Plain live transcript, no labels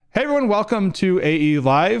everyone, welcome to AE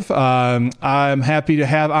Live. I'm happy to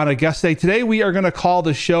have on a guest today. We are going to call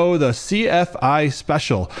the show the CFI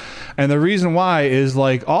Special. And the reason why is,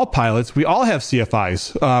 like all pilots, we all have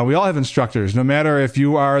CFIs. We all have instructors, no matter if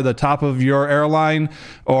you are the top of your airline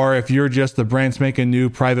or if you're just the brand spanking new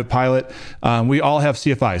private pilot. We all have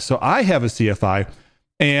CFIs. So I have a CFI,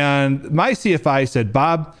 and my CFI said,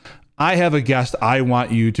 Bob, I have a guest I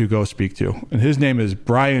want you to go speak to. And his name is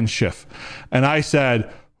Brian Schiff. And I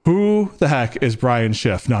said, who the heck is Brian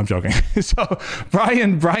Schiff? No, I'm joking. So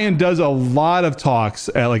Brian does a lot of talks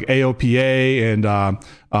at like AOPA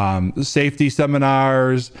and safety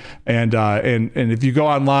seminars. And if you go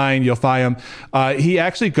online, you'll find him. He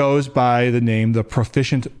actually goes by the name, the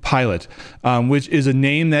Proficient Pilot, which is a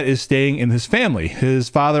name that is staying in his family. His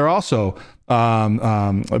father also,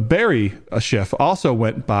 Barry Schiff, also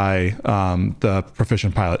went by the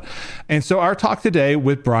Proficient Pilot. And so our talk today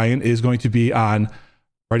with Brian is going to be on,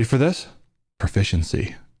 ready for this?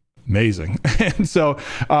 Proficiency. Amazing. And so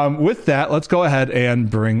with that, let's go ahead and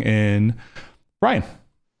bring in Brian.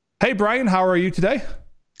 Hey, Brian, how are you today?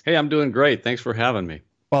 Hey, I'm doing great. Thanks for having me.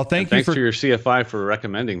 Well, thanks to your CFI for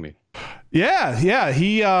recommending me. Yeah.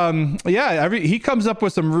 He comes up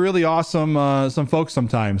with some really awesome some folks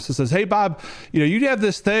sometimes. He says, "Hey, Bob, you have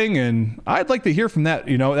this thing, and I'd like to hear from that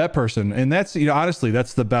that person." And that's honestly,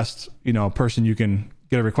 that's the best person you can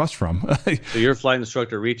get a request from. So your flight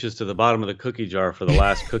instructor reaches to the bottom of the cookie jar for the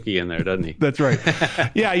last cookie in there, doesn't he? That's right.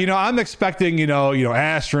 Yeah, I'm expecting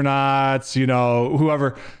astronauts,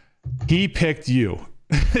 whoever. He picked you.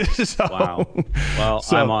 So, wow. Well,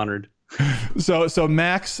 I'm honored. So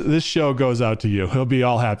Max, this show goes out to you. He'll be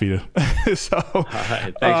all happy to. All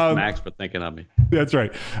right. Thanks, Max, for thinking of me. That's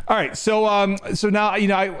right. All right. So now,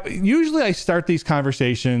 I usually start these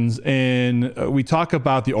conversations and we talk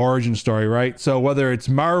about the origin story, right? So whether it's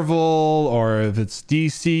Marvel or if it's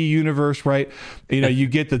DC universe, right? You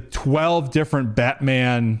get the 12 different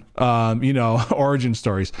Batman, origin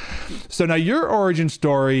stories. So now your origin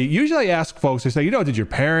story, usually I ask folks, I say, did your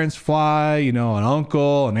parents fly, an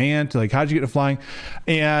uncle, an aunt, like, how'd you get to flying?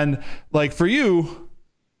 And like for you,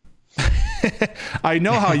 I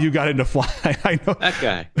know how you got into flying. I know that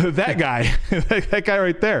guy, that guy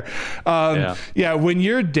right there. Yeah. When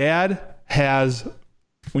your dad has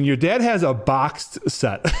a boxed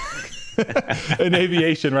set in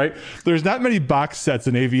aviation, right? There's not many box sets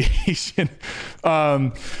in aviation.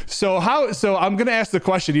 So I'm going to ask the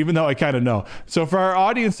question, even though I kind of know. So for our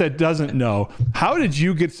audience that doesn't know, how did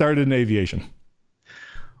you get started in aviation?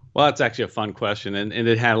 Well, that's actually a fun question, and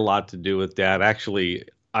it had a lot to do with Dad. Actually,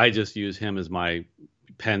 I just use him as my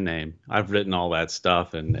pen name. I've written all that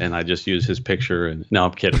stuff, and I just use his picture. And no,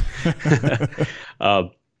 I'm kidding. Fake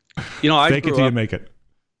it till you make it.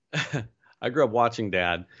 I grew up watching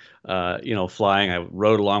Dad, flying. I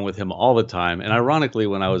rode along with him all the time. And ironically,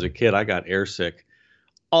 when I was a kid, I got airsick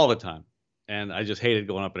all the time, and I just hated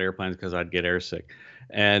going up in airplanes because I'd get airsick.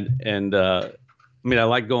 I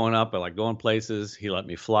like going up. I like going places. He let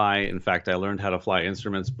me fly. In fact, I learned how to fly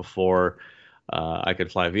instruments before I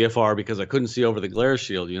could fly VFR because I couldn't see over the glare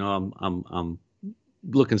shield. I'm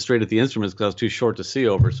looking straight at the instruments because I was too short to see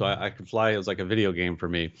over. So I could fly. It was like a video game for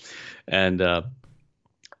me. And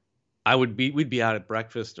we'd be out at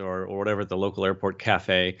breakfast or whatever at the local airport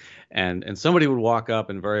cafe, and somebody would walk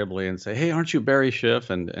up invariably and say, "Hey, aren't you Barry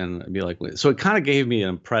Schiff?" And I'd be like, so it kind of gave me an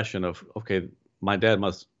impression of, okay, my dad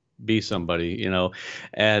must be somebody,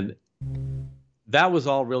 and that was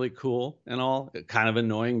all really cool and all kind of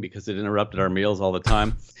annoying because it interrupted our meals all the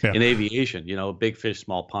time. Yeah. In aviation, big fish,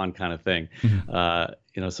 small pond kind of thing.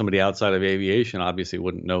 Mm-hmm. Somebody outside of aviation obviously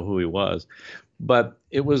wouldn't know who he was. But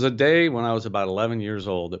it was a day when I was about 11 years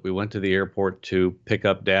old that we went to the airport to pick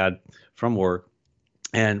up Dad from work.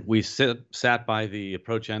 And we sat by the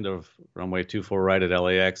approach end of runway 24 right at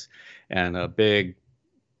LAX, and a big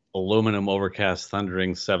aluminum overcast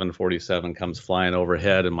thundering 747 comes flying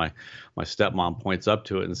overhead, and my stepmom points up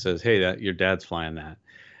to it and says, "Hey, your dad's flying that."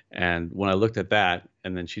 And when I looked at that,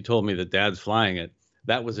 and then she told me that Dad's flying it,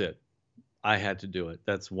 that was it. I had to do it.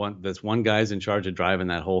 That's one guy's in charge of driving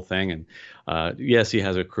that whole thing. And yes, he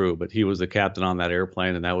has a crew, but he was the captain on that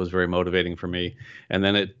airplane, and that was very motivating for me. And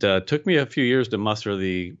then it took me a few years to muster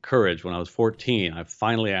the courage. When I was 14, I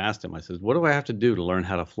finally asked him, I said, "What do I have to do to learn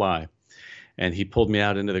how to fly?" And he pulled me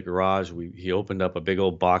out into the garage. He opened up a big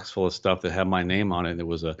old box full of stuff that had my name on it. There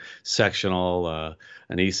was a sectional,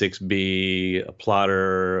 an E6B, a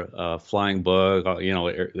plotter, a flying book.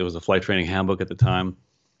 There was a flight training handbook at the time,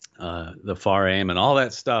 the FAR aim, and all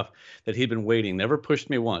that stuff that he'd been waiting. Never pushed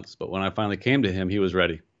me once, but when I finally came to him, he was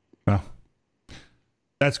ready. Well,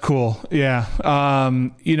 That's cool. Yeah.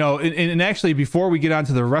 And actually, before we get on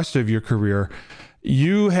to the rest of your career,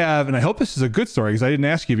 you have, and I hope this is a good story because I didn't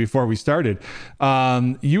ask you before we started.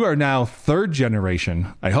 You are now third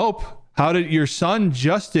generation, I hope. How did your son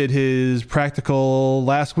just did his practical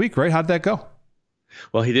last week, right? How'd that go?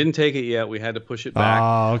 Well, he didn't take it yet. We had to push it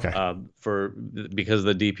back because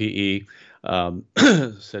of the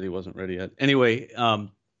DPE. Said he wasn't ready yet. Anyway,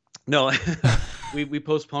 no, we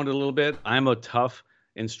postponed it a little bit. I'm a tough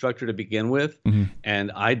instructor to begin with,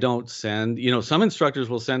 and I don't send. Some instructors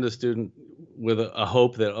will send a student with a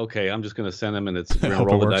hope that, okay, I'm just going to send him and we're going to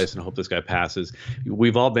roll the dice and hope this guy passes.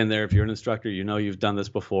 We've all been there. If you're an instructor, you've done this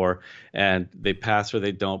before, and they pass or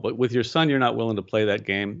they don't. But with your son, you're not willing to play that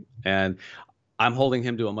game, and I'm holding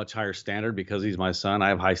him to a much higher standard because he's my son. I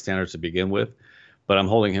have high standards to begin with, but I'm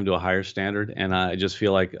holding him to a higher standard. And I just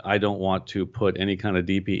feel like I don't want to put any kind of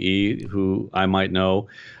DPE who I might know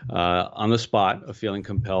on the spot of feeling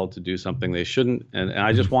compelled to do something they shouldn't. And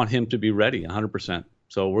I just want him to be ready 100%.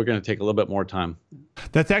 So we're going to take a little bit more time.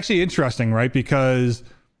 That's actually interesting, right? Because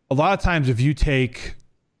a lot of times if you take,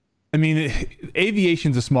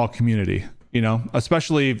 aviation's a small community,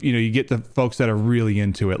 especially if, you get the folks that are really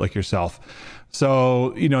into it like yourself.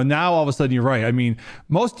 So, now all of a sudden you're right.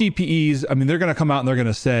 Most DPEs, they're going to come out and they're going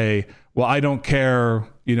to say, well, I don't care,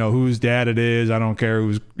 whose dad it is. I don't care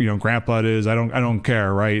whose, grandpa it is. I don't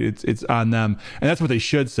care. Right. It's on them. And that's what they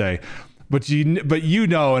should say. But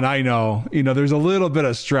and I know, there's a little bit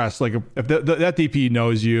of stress. Like if that DPE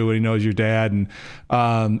knows you and he knows your dad and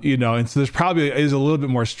so there's probably is a little bit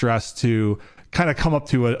more stress to kind of come up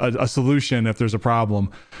to a solution if there's a problem.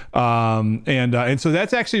 And so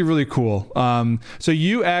that's actually really cool. So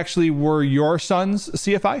you actually were your son's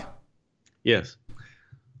CFI? Yes.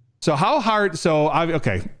 So how hard, so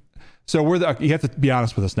you have to be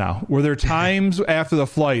honest with us now. Were there times after the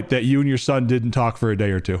flight that you and your son didn't talk for a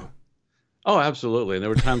day or two? Oh, absolutely. And there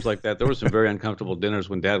were times like that. There were some very uncomfortable dinners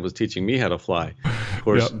when Dad was teaching me how to fly. Of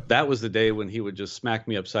course, That was the day when he would just smack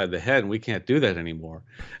me upside the head, and we can't do that anymore.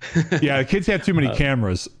 Yeah, the kids have too many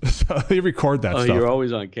cameras. So they record that stuff. You're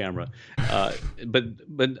always on camera.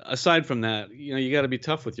 But aside from that, you got to be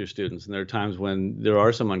tough with your students. And there are times when there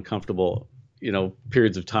are some uncomfortable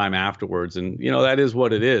periods of time afterwards. And, that is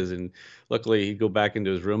what it is. And luckily he'd go back into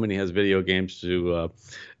his room and he has video games to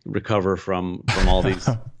recover from all these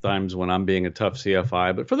times when I'm being a tough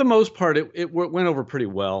CFI. But for the most part, it went over pretty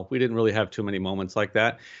well. We didn't really have too many moments like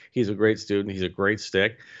that. He's a great student. He's a great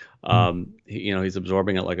stick. He's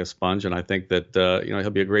absorbing it like a sponge. And I think that, he'll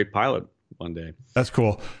be a great pilot one day. That's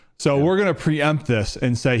cool. So we're going to preempt this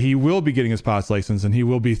and say he will be getting his pilot's license and he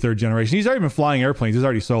will be third generation. He's already been flying airplanes. He's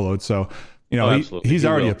already soloed. So, he's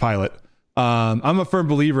already a pilot. I'm a firm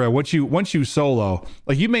believer once you solo,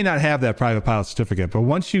 like you may not have that private pilot certificate, but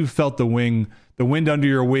once you felt the wind under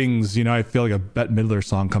your wings, I feel like a Bette Midler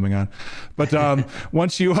song coming on. But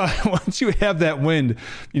once you have that wind,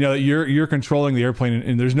 you're controlling the airplane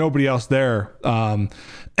and there's nobody else there.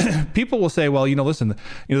 People will say, well, listen,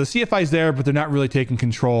 the CFI's there, but they're not really taking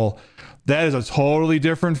control. That is a totally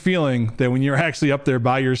different feeling than when you're actually up there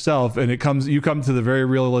by yourself and you come to the very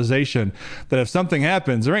realization that if something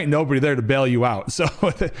happens, there ain't nobody there to bail you out. So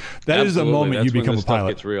that is the moment you become a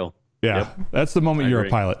pilot. It's real. Yeah, yep. That's the moment you're a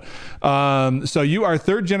pilot. So you are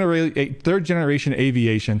third generation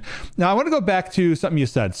aviation. Now I want to go back to something you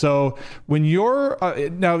said. So when you're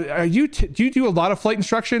do you do a lot of flight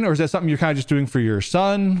instruction, or is that something you're kind of just doing for your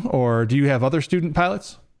son, or do you have other student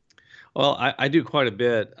pilots? Well, I do quite a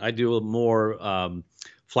bit. I do more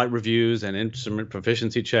flight reviews and instrument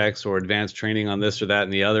proficiency checks or advanced training on this or that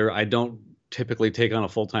and the other. I don't typically take on a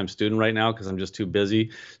full-time student right now because I'm just too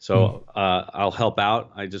busy. So I'll help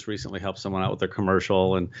out. I just recently helped someone out with their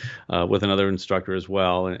commercial and with another instructor as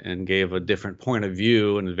well, and gave a different point of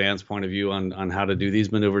view, an advanced point of view on how to do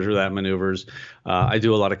these maneuvers or that maneuvers. I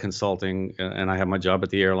do a lot of consulting, and I have my job at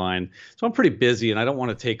the airline. So I'm pretty busy, and I don't want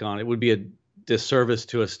to take on, it would be a disservice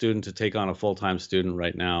to a student to take on a full-time student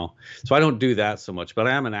right now. So I don't do that so much, but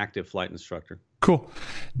I am an active flight instructor. Cool.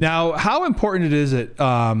 Now, how important is it,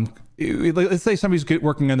 let's say somebody's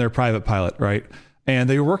working on their private pilot, right? And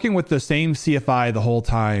they're working with the same CFI the whole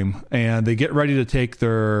time, and they get ready to take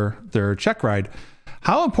their check ride.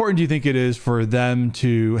 How important do you think it is for them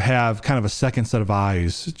to have kind of a second set of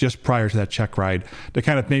eyes just prior to that check ride to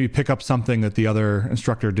kind of maybe pick up something that the other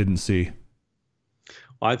instructor didn't see?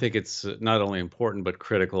 Well, I think it's not only important, but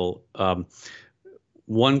critical.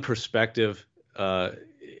 One perspective,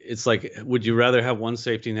 it's like, would you rather have one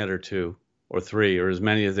safety net or two or three or as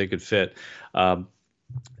many as they could fit?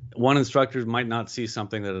 one instructor might not see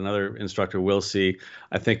something that another instructor will see.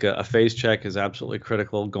 I think a phase check is absolutely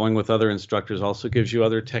critical. Going with other instructors also gives you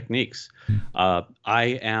other techniques.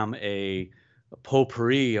 I am a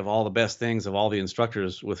potpourri of all the best things of all the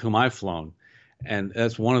instructors with whom I've flown. And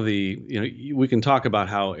that's one of the, we can talk about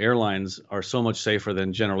how airlines are so much safer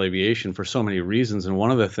than general aviation for so many reasons. And one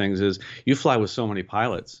of the things is you fly with so many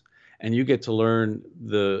pilots and you get to learn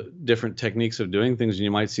the different techniques of doing things. And you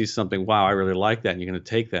might see something, wow, I really like that. And you're going to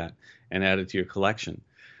take that and add it to your collection.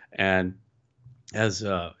 And as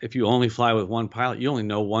if you only fly with one pilot, you only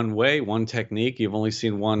know one way, one technique. You've only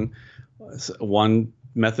seen one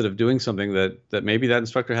method of doing something that maybe that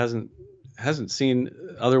instructor hasn't seen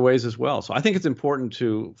other ways as well. So I think it's important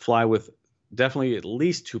to fly with definitely at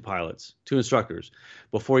least two pilots, two instructors,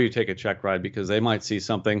 before you take a check ride, because they might see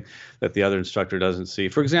something that the other instructor doesn't see.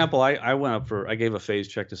 For example, I gave a phase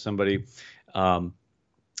check to somebody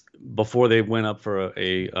before they went up for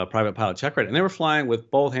a private pilot check ride, and they were flying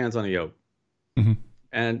with both hands on the yoke. Mm-hmm.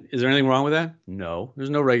 And is there anything wrong with that? No, there's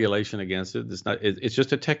no regulation against it. It's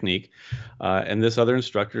just a technique. And this other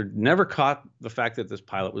instructor never caught the fact that this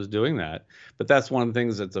pilot was doing that. But that's one of the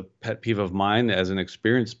things that's a pet peeve of mine. As an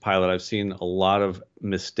experienced pilot, I've seen a lot of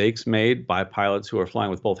mistakes made by pilots who are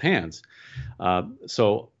flying with both hands.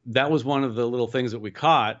 So that was one of the little things that we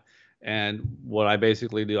caught. And what I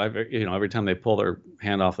basically do, every time they pull their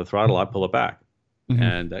hand off the throttle, I pull it back. Mm-hmm.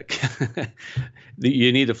 And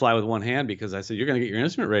you need to fly with one hand, because I said, you're going to get your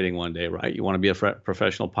instrument rating one day, right? You want to be a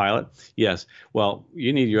professional pilot? Yes. Well,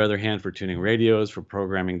 you need your other hand for tuning radios, for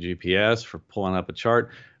programming GPS, for pulling up a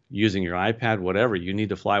chart, using your iPad, whatever. You need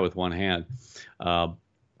to fly with one hand.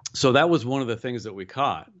 So that was one of the things that we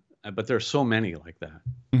caught. But there's so many like that.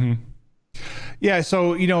 Mm-hmm. Yeah.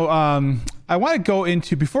 So, I want to go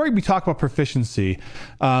into, before we talk about proficiency,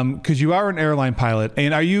 because you are an airline pilot,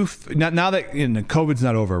 and are you, now that COVID's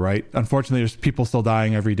not over, right? Unfortunately, there's people still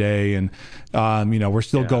dying every day, and, we're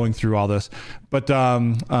still going through all this. But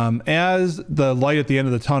as the light at the end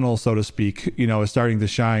of the tunnel, so to speak, is starting to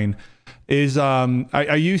shine,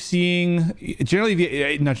 are you seeing not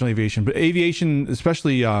general aviation, but aviation,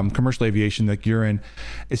 especially commercial aviation that you're in,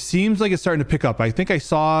 it seems like it's starting to pick up. I think I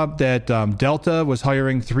saw that Delta was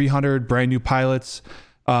hiring 300 brand new pilots,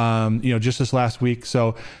 just this last week.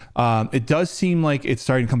 So it does seem like it's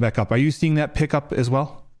starting to come back up. Are you seeing that pick up as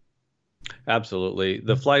well? Absolutely.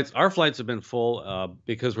 Our flights have been full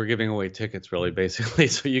because we're giving away tickets, really, basically.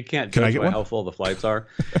 So you can't judge by how full the flights are.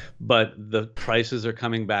 But the prices are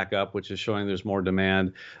coming back up, which is showing there's more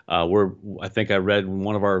demand. I think I read in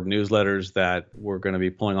one of our newsletters that we're going to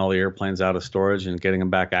be pulling all the airplanes out of storage and getting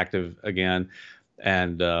them back active again.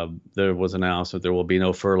 And there was announced that there will be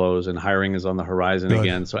no furloughs, and hiring is on the horizon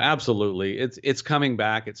again. So absolutely, it's coming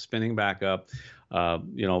back. It's spinning back up.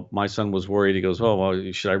 My son was worried. He goes, "Oh,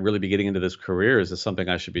 well, should I really be getting into this career? Is this something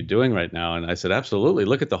I should be doing right now?" And I said, absolutely.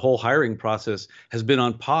 Look at the whole hiring process has been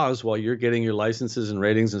on pause while you're getting your licenses and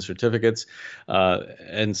ratings and certificates.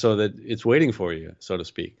 And so that it's waiting for you, so to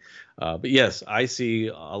speak. But yes, I see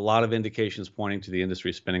a lot of indications pointing to the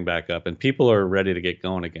industry spinning back up, and people are ready to get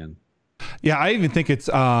going again. Yeah, I even think it's,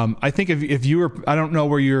 I think if you were, I don't know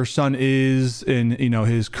where your son is in,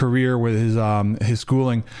 his career with his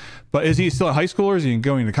schooling, but is he still in high school, or is he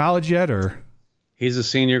going to college yet, or? He's a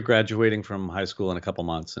senior graduating from high school in a couple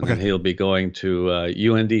months, and then he'll be going to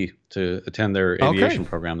UND to attend their aviation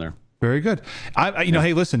program there. Very good.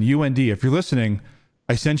 Hey, listen, UND, if you're listening,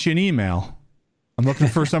 I sent you an email. I'm looking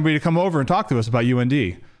for somebody to come over and talk to us about UND.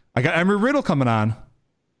 I got Embry Riddle coming on.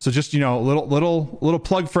 So just, little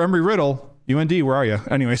plug for Embry Riddle. UND, where are you?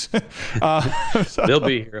 Anyways. They'll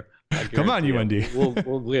be here. Come on, UND.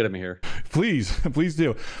 We'll get them here. Please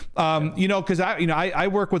do. Because I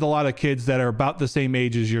work with a lot of kids that are about the same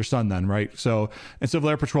age as your son then, right? So in Civil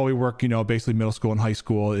Air Patrol, we work, basically middle school and high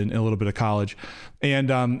school and a little bit of college.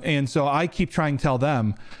 And so I keep trying to tell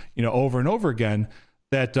them, over and over again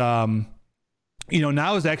that,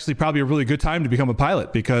 now is actually probably a really good time to become a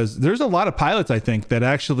pilot, because there's a lot of pilots, I think, that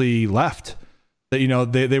actually left.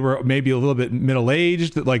 That, they were maybe a little bit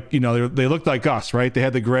middle-aged, like, they looked like us, right? They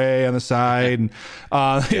had the gray on the side, and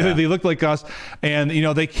they looked like us, and,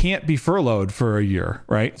 they can't be furloughed for a year,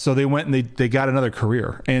 right? So they went and they got another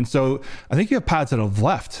career. And so I think you have pilots that have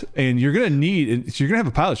left, and you're going to have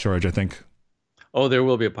a pilot shortage, I think. Oh, there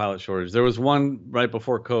will be a pilot shortage. There was one right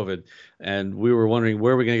before COVID, and we were wondering,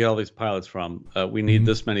 where are we going to get all these pilots from? We need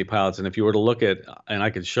this many pilots. And if you were to look at, and I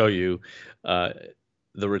could show you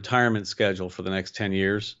the retirement schedule for the next 10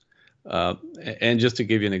 years. And just to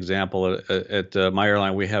give you an example, at my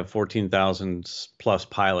airline, we have 14,000 plus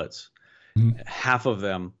pilots. Mm-hmm. Half of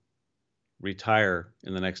them retire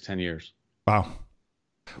in the next 10 years. Wow.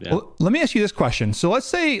 Yeah. Well, let me ask you this question. So let's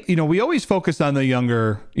say, we always focus on the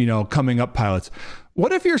younger, coming up pilots.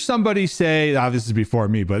 What if you're somebody, say, this is before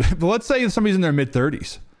me, but let's say somebody's in their mid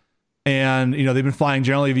 30s and, they've been flying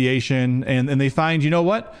general aviation and they find,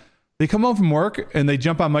 what? They come home from work and they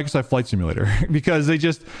jump on Microsoft Flight Simulator because they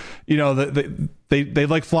just, they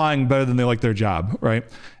like flying better than they like their job, right?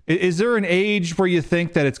 Is there an age where you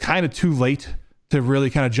think that it's kind of too late to really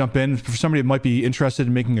kind of jump in for somebody that might be interested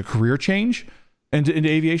in making a career change into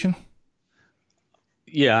aviation?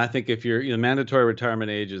 Yeah, I think if your mandatory retirement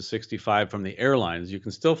age is 65 from the airlines, you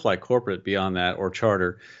can still fly corporate beyond that or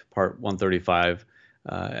charter Part 135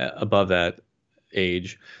 above that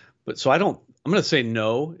age. But so I'm going to say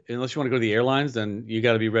no, unless you want to go to the airlines, then you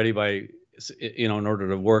got to be ready by, in order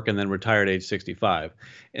to work and then retire at age 65.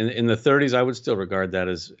 In the 30s, I would still regard that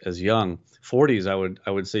as young. 40s,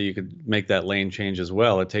 I would say you could make that lane change as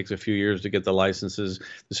well. It takes a few years to get the licenses,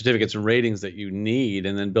 the certificates and ratings that you need,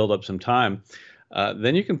 and then build up some time.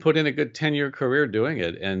 Then you can put in a good 10-year career doing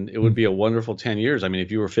it, and it would be a wonderful 10 years. I mean,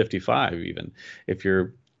 if you were 55, even if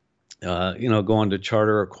you're, going to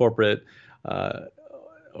charter or corporate,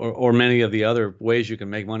 or many of the other ways you can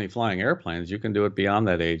make money flying airplanes, you can do it beyond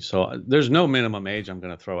that age. So there's no minimum age I'm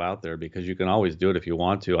going to throw out there because you can always do it if you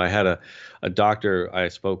want to. I had a doctor I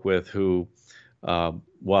spoke with who,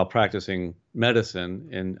 while practicing medicine,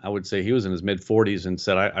 and I would say he was in his mid 40s, and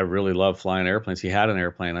said, I really love flying airplanes. He had an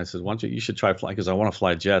airplane. I said, you should try flying, because I want to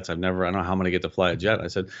fly jets. I don't know how I'm going to get to fly a jet. I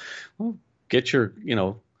said, well, get your,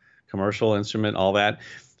 commercial instrument, all that.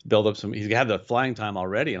 Build up some. He had the flying time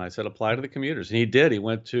already, and I said apply to the commuters, and he did. He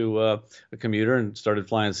went to a commuter and started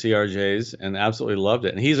flying CRJs, and absolutely loved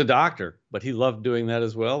it. And he's a doctor, but he loved doing that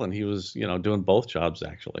as well, and he was doing both jobs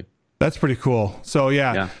actually. That's pretty cool. So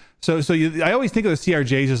yeah. So I always think of the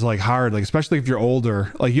CRJs as like hard, like especially if you're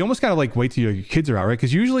older, like you almost gotta like wait till your kids are out, right?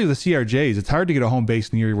 Because usually with the CRJs, it's hard to get a home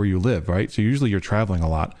base near where you live, right? So usually you're traveling a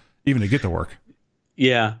lot, even to get to work.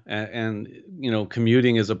 Yeah, and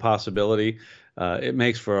commuting is a possibility. It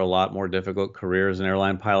makes for a lot more difficult career as an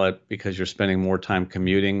airline pilot because you're spending more time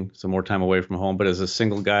commuting, so more time away from home. But as a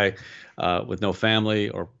single guy with no family,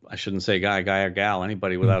 or I shouldn't say guy or gal,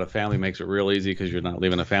 anybody without a family makes it real easy because you're not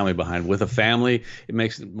leaving a family behind. With a family, it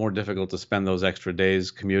makes it more difficult to spend those extra days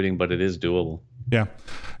commuting, but it is doable.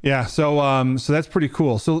 Yeah. So that's pretty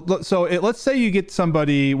cool. So let's say you get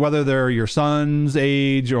somebody, whether they're your son's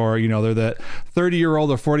age or, they're that 30-year-old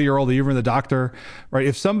or 40-year-old, or even the doctor, right?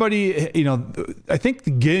 If somebody, I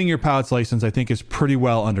think getting your pilot's license, I think is pretty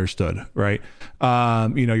well understood, right?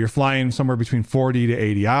 You're flying somewhere between 40 to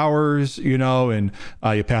 80 hours, and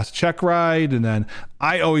you pass a check ride. And then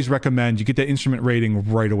I always recommend you get that instrument rating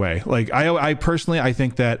right away. Like I personally, I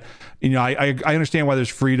think that, I understand why there's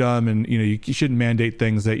freedom and, you shouldn't mandate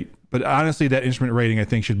things but honestly, that instrument rating, I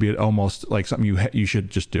think, should be almost like something you should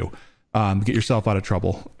just do, get yourself out of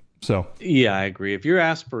trouble. So yeah, I agree. If your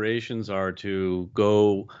aspirations are to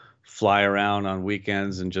go fly around on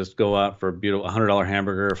weekends and just go out for a beautiful $100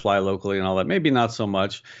 hamburger, fly locally and all that, maybe not so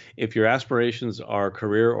much. If your aspirations are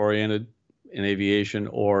career oriented in aviation,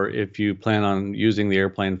 or if you plan on using the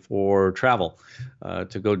airplane for travel,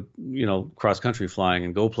 to go, cross country flying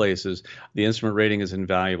and go places, the instrument rating is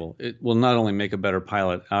invaluable. It will not only make a better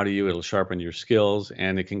pilot out of you, it'll sharpen your skills,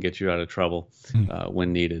 and it can get you out of trouble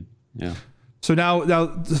when needed. Yeah. So now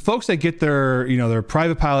the folks that get their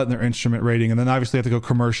private pilot and their instrument rating, and then obviously have to go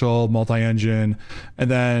commercial, multi-engine,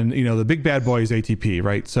 and then, the big bad boy is ATP,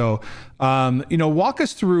 right? So, walk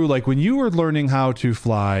us through, like, when you were learning how to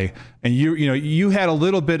fly and you had a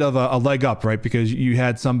little bit of a leg up, right? Because you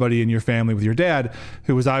had somebody in your family with your dad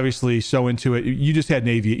who was obviously so into it. You just had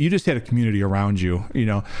you just had a community around you,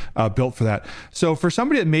 built for that. So for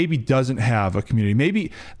somebody that maybe doesn't have a community,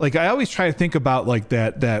 maybe, like, I always try to think about like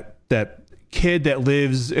that kid that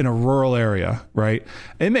lives in a rural area, right?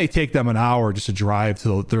 It may take them an hour just to drive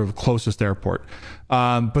to their closest airport.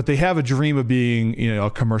 But they have a dream of being, a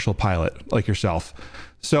commercial pilot like yourself.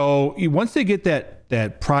 So once they get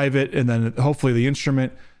that private and then hopefully the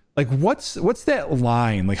instrument, like what's that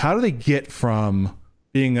line? Like, how do they get from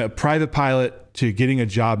being a private pilot to getting a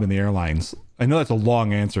job in the airlines? I know that's a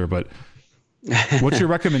long answer, but what's your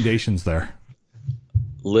recommendations there?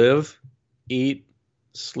 Live, eat,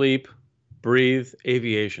 sleep, breathe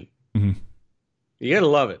aviation. Mm-hmm. You got to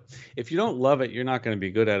love it. If you don't love it, you're not going to be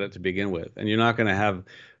good at it to begin with. And you're not going to have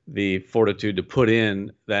the fortitude to put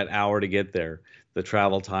in that hour to get there, the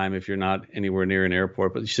travel time, if you're not anywhere near an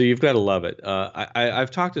airport. But so you've got to love it. I've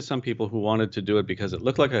talked to some people who wanted to do it because it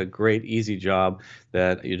looked like a great, easy job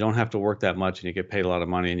that you don't have to work that much and you get paid a lot of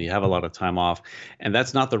money and you have a lot of time off. And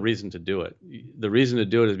that's not the reason to do it. The reason to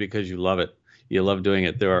do it is because you love it. you love doing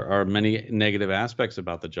it. There are many negative aspects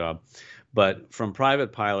about the job, but from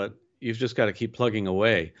private pilot, you've just got to keep plugging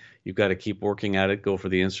away. You've got to keep working at it, go for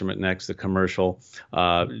the instrument next, the commercial,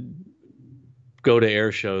 go to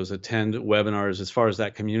air shows, attend webinars. As far as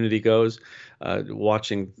that community goes,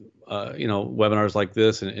 watching webinars like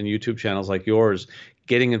this and YouTube channels like yours,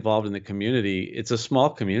 getting involved in the community. It's a small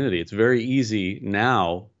community. It's very easy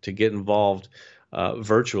now to get involved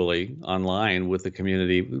virtually online with the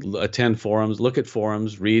community, attend forums, look at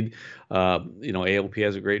forums, read. ALP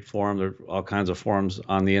has a great forum. There are all kinds of forums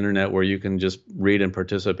on the internet where you can just read and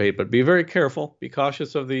participate, but be very careful. Be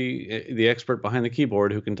cautious of the expert behind the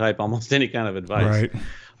keyboard who can type almost any kind of advice.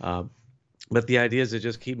 Right. But the idea is to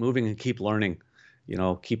just keep moving and keep learning.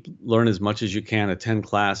 Learn as much as you can. Attend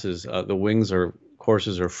classes. The wings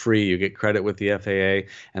courses are free. You get credit with the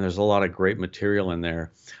FAA, and there's a lot of great material in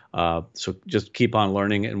there. So just keep on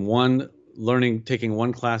learning. And taking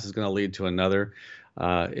one class is going to lead to another.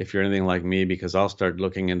 If you're anything like me, because I'll start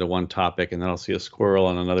looking into one topic and then I'll see a squirrel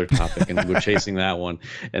on another topic and go chasing that one.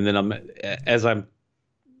 And then as I'm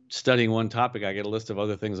studying one topic, I get a list of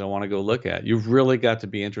other things I want to go look at. You've really got to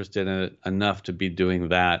be interested in it enough to be doing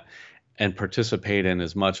that and participate in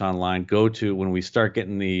as much online. Go to, when we start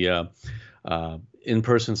getting the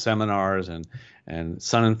in-person seminars and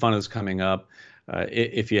Sun and Fun is coming up.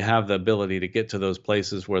 If you have the ability to get to those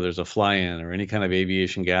places where there's a fly-in or any kind of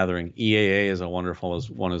aviation gathering, EAA is a wonderful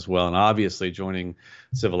one as well. And obviously joining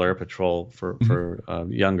Civil Air Patrol for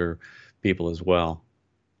younger people as well.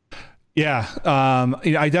 Yeah.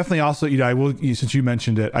 I definitely also, I will, since you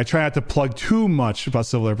mentioned it, I try not to plug too much about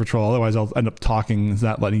Civil Air Patrol. Otherwise I'll end up talking,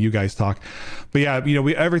 not letting you guys talk. But yeah,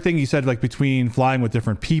 everything you said, like between flying with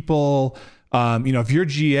different people, if you're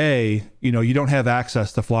GA, you don't have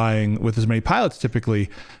access to flying with as many pilots typically,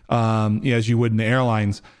 as you would in the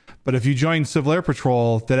airlines. But if you join Civil Air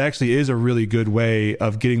Patrol, that actually is a really good way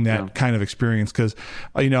of getting that kind of experience. Because,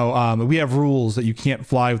 we have rules that you can't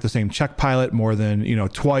fly with the same check pilot more than,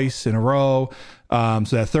 twice in a row. So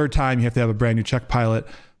that third time you have to have a brand new check pilot.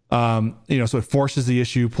 So it forces the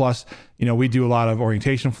issue. Plus, we do a lot of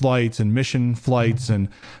orientation flights and mission flights and,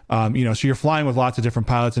 so you're flying with lots of different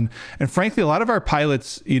pilots. And frankly, a lot of our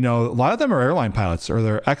pilots, a lot of them are airline pilots or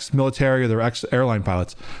they're ex-military or they're ex-airline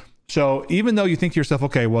pilots. So even though you think to yourself,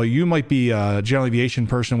 okay, well, you might be a general aviation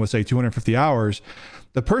person with say 250 hours,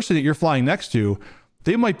 the person that you're flying next to,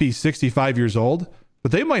 they might be 65 years old,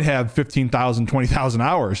 but they might have 15,000, 20,000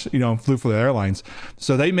 hours, flew for the airlines.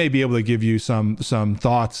 So they may be able to give you some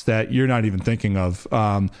thoughts that you're not even thinking of.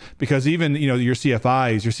 Because even, your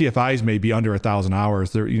CFIs may be under 1,000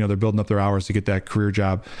 hours. They're building up their hours to get that career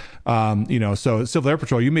job. So Civil Air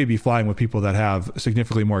Patrol, you may be flying with people that have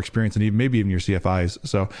significantly more experience than maybe even your CFIs.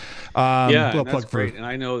 So, that's great. And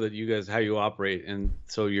I know that you guys, how you operate. And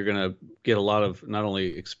so you're going to get a lot of not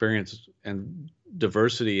only experience and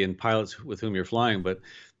diversity in pilots with whom you're flying, but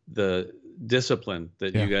the discipline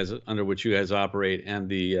that under which you guys operate and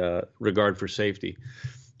the regard for safety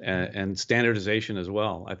and standardization as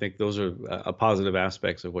well. I think those are positive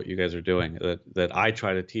aspects of what you guys are doing that I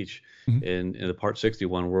try to teach in the Part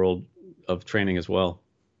 61 world of training as well.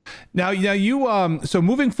 Now you so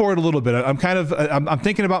moving forward a little bit, I'm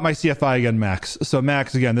thinking about my CFI again, Max. So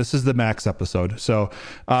Max, again, this is the Max episode. So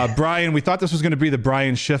Brian, we thought this was going to be the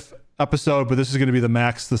Brian Schiff episode, but this is going to be the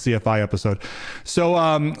Max, the CFI episode. So,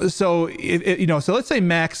 so let's say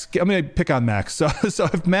Max, I'm going to pick on Max. So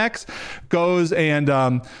if Max goes and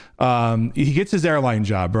he gets his airline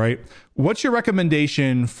job, right? What's your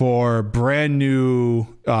recommendation for brand new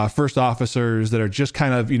first officers that are just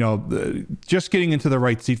kind of, just getting into the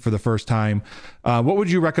right seat for the first time? What would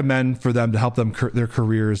you recommend for them to help them their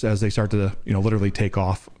careers as they start to, literally take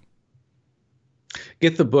off?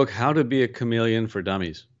 Get the book, How to Be a Chameleon for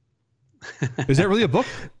Dummies. Is that really a book?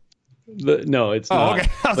 No, it's not. Okay.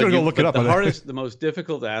 I was going to go look it up. The most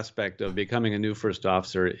difficult aspect of becoming a new first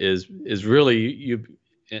officer is really you.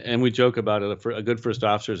 And we joke about it. A good first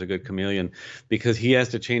officer is a good chameleon because he has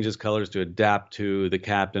to change his colors to adapt to the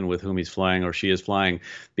captain with whom he's flying or she is flying,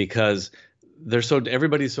 because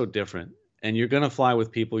everybody's so different. And you're going to fly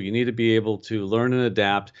with people. You need to be able to learn and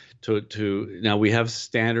adapt to. Now we have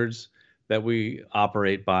standards that we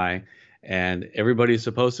operate by. And everybody's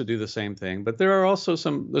supposed to do the same thing, but there are also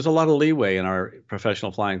there's a lot of leeway in our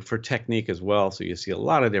professional flying for technique as well. So you see a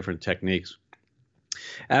lot of different techniques.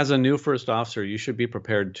 As a new first officer, you should be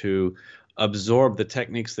prepared to absorb the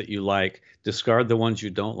techniques that you like, discard the ones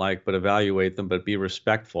you don't like, but evaluate them, but be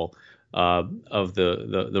respectful of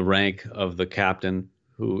the rank of the captain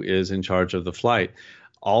who is in charge of the flight.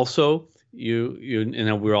 Also,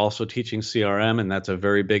 we're also teaching CRM, and that's a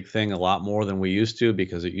very big thing, a lot more than we used to,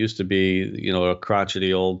 because it used to be, a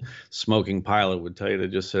crotchety old smoking pilot would tell you to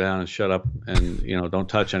just sit down and shut up and, don't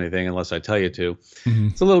touch anything unless I tell you to. Mm-hmm.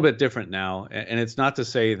 It's a little bit different now. And it's not to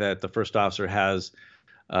say that the first officer has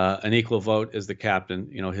an equal vote as the captain.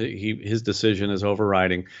 His decision is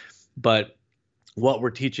overriding. But what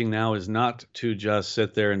we're teaching now is not to just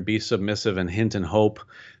sit there and be submissive and hint and hope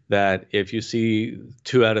that if you see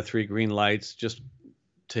 2 out of 3 green lights, just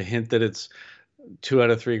to hint that it's 2 out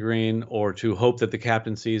of 3 green, or to hope that the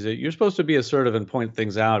captain sees it. You're supposed to be assertive and point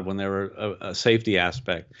things out when there are a safety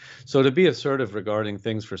aspect. So to be assertive regarding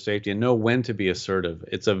things for safety and know when to be assertive,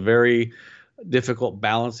 it's a very difficult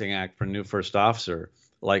balancing act for a new first officer.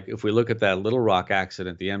 Like if we look at that Little Rock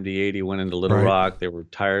accident, the MD-80 went into Little Rock. They were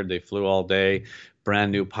tired. They flew all day.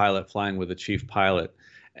 Brand new pilot flying with a chief pilot.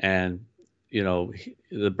 And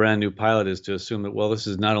the brand new pilot is to assume that, well, this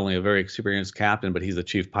is not only a very experienced captain, but he's the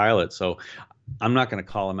chief pilot. So I'm not going to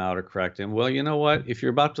call him out or correct him. Well, you know what? If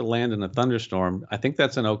you're about to land in a thunderstorm, I think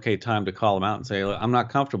that's an okay time to call him out and say, I'm not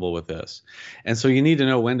comfortable with this. And so you need to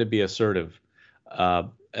know when to be assertive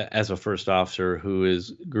as a first officer who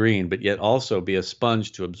is green, but yet also be a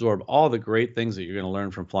sponge to absorb all the great things that you're going to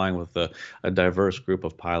learn from flying with a diverse group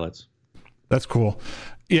of pilots. That's cool.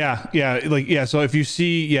 Yeah. So if you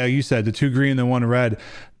see, you said the 2 green and the 1 red,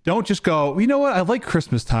 don't just go, you know what? I like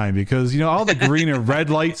Christmas time because, all the green and red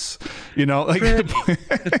lights, point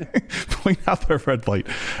out the red light.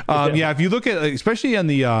 If you look at, especially on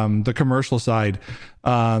the commercial side,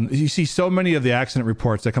 you see so many of the accident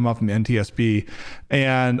reports that come up from NTSB,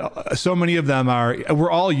 and so many of them we're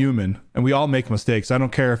all human and we all make mistakes. I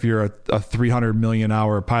don't care if you're a 300 million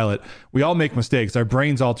hour pilot. We all make mistakes. Our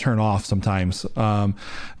brains all turn off sometimes.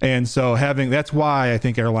 And so that's why I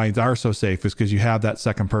think airlines are so safe, is because you have that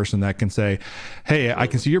second person that can say, hey, I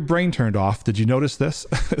can see your brain turned off. Did you notice this?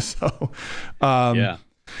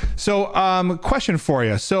 So, question for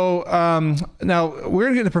you. So, now we're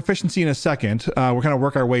going to get into proficiency in a second. We're kind of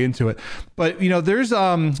work our way into it. But, there's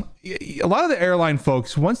a lot of the airline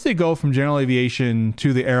folks, once they go from general aviation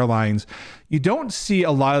to the airlines, you don't see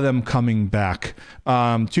a lot of them coming back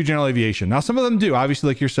to general aviation. Now, some of them do, obviously,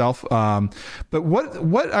 like yourself. But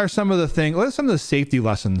what are some of the things, what are some of the safety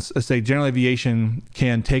lessons, say, general aviation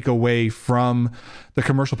can take away from the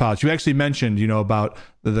commercial pilots? You actually mentioned, about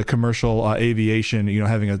the commercial aviation,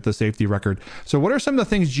 having the safety record. So what are some of the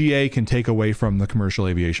things GA can take away from the commercial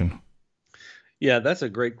aviation? Yeah, that's a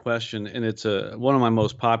great question. And it's one of my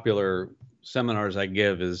most popular seminars I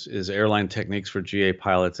give is airline techniques for GA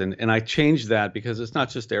pilots. And I changed that because it's not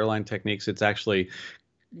just airline techniques, it's actually,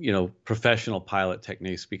 professional pilot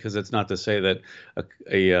techniques, because it's not to say that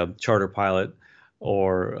a charter pilot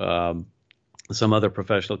or some other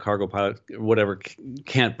professional cargo pilot, whatever,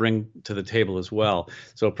 can't bring to the table as well.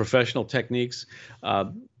 So professional techniques,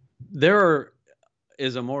 there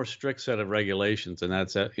is a more strict set of regulations, and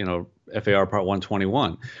that's FAR Part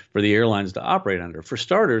 121 for the airlines to operate under. For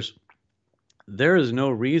starters, there is no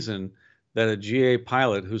reason that a GA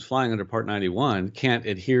pilot who's flying under Part 91 can't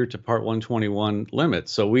adhere to Part 121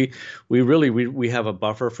 limits. So we have a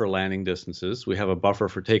buffer for landing distances. We have a buffer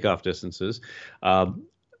for takeoff distances.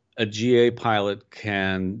 A GA pilot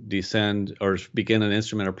can descend or begin an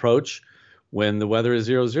instrument approach when the weather is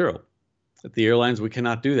 0-0. At the airlines, we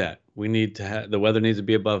cannot do that. We need to the weather needs to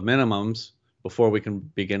be above minimums before we can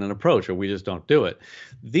begin an approach, or we just don't do it.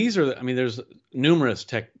 There's numerous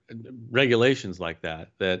regulations like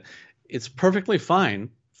that it's perfectly fine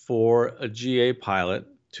for a GA pilot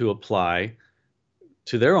to apply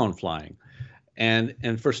to their own flying.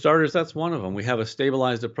 And for starters, that's one of them. We have a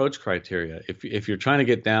stabilized approach criteria. If you're trying to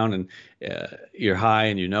get down and you're high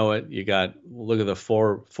and you know it, look at the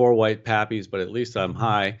four white pappies, but at least I'm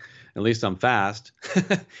high, at least I'm fast.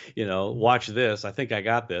 Watch this. I think I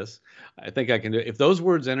got this. I think I can do it. If those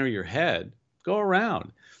words enter your head, go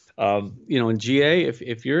around. In GA,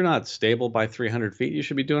 if you're not stable by 300 feet, you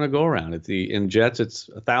should be doing a go around. In jets, it's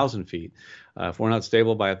 1,000 feet. If we're not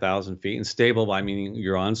stable by 1,000 feet, and stable by meaning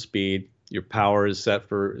you're on speed, your power is set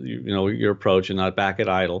for your approach and not back at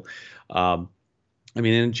idle.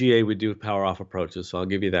 In GA we do power off approaches, so I'll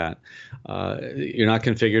give you that. You're not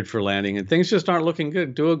configured for landing, and things just aren't looking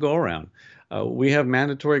good. Do a go around. We have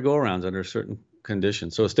mandatory go arounds under certain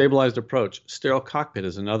conditions. So a stabilized approach. Sterile cockpit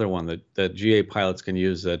is another one that GA pilots can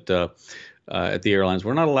use at the airlines.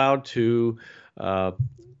 We're not allowed to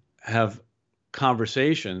have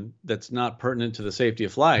conversation that's not pertinent to the safety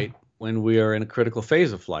of flight when we are in a critical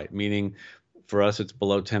phase of flight, meaning for us, it's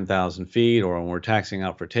below 10,000 feet, or when we're taxiing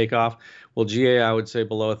out for takeoff. Well, GA, I would say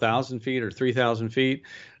below 1,000 feet or 3,000 feet.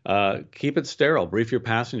 Keep it sterile. Brief your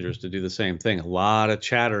passengers to do the same thing. A lot of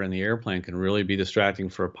chatter in the airplane can really be distracting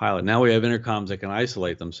for a pilot. Now we have intercoms that can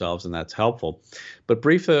isolate themselves, and that's helpful. But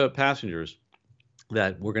brief the passengers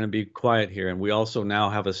that we're going to be quiet here. And we also now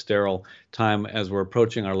have a sterile time as we're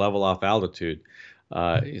approaching our level off altitude.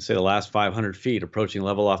 You say the last 500 feet approaching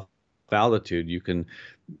level off altitude, you can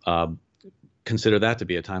consider that to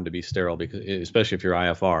be a time to be sterile, because especially if you're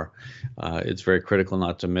IFR, it's very critical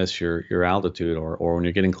not to miss your altitude or when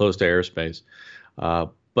you're getting close to airspace.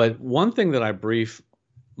 But one thing that I brief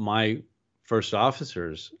my first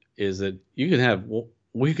officers is that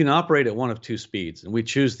we can operate at one of two speeds, and we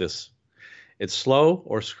choose this. It's slow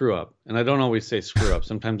or screw up. And I don't always say screw up.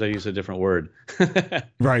 Sometimes I use a different word.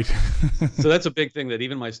 Right. So that's a big thing that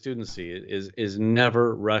even my students see is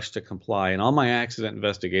never rush to comply. And all my accident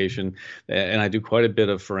investigation, and I do quite a bit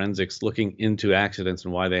of forensics looking into accidents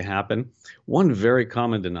and why they happen. One very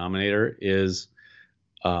common denominator is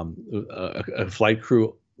a flight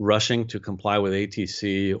crew rushing to comply with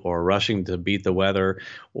ATC, or rushing to beat the weather,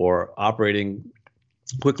 or operating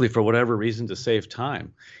quickly for whatever reason to save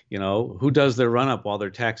time. Who does their run up while they're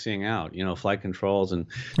taxiing out? Flight controls and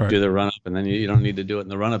Right. do their run up, and then you don't need to do it in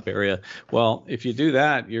the run up area. Well, if you do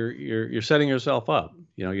that, you're setting yourself up.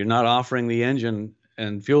 You're not offering the engine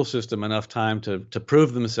and fuel system enough time to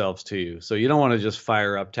prove themselves to you. So you don't want to just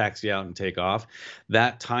fire up, taxi out, and take off.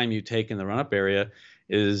 That time you take in the run up area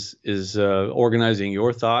is organizing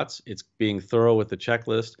your thoughts. It's being thorough with the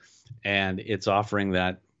checklist, and it's offering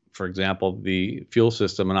that, for example, the fuel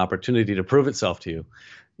system an opportunity to prove itself to you.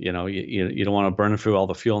 You don't want to burn through all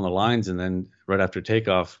the fuel in the lines, and then right after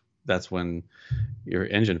takeoff, that's when your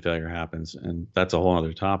engine failure happens, and that's a whole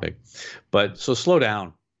other topic. But so slow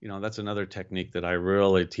down. That's another technique that I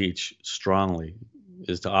really teach strongly,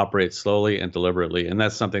 is to operate slowly and deliberately. And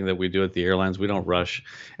that's something that we do at the airlines. We don't rush.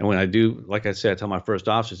 And when I do, like I said, I tell my first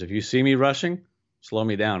officers, if you see me rushing, slow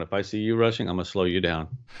me down. If I see you rushing, I'm going to slow you down.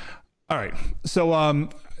 All right. So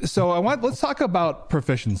let's talk about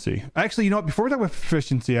proficiency. Actually, before we talk about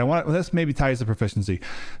proficiency, this maybe ties to proficiency.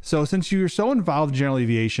 So since you're so involved in general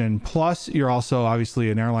aviation, plus you're also obviously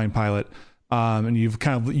an airline pilot, and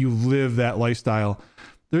you've lived that lifestyle,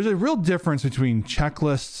 there's a real difference between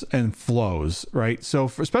checklists and flows, right? So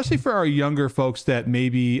especially for our younger folks that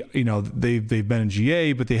maybe, they've been in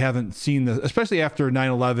GA, but they haven't seen especially after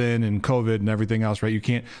 9/11 and COVID and everything else, right?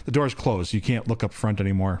 The door's closed. You can't look up front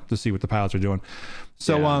anymore to see what the pilots are doing.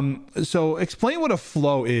 So, yeah. So explain what a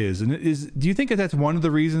flow is. And do you think that that's one of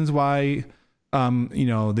the reasons why,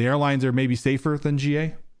 the airlines are maybe safer than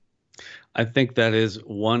GA? I think that is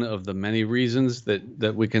one of the many reasons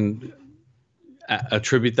that we can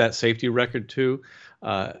attribute that safety record to.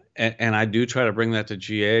 And I do try to bring that to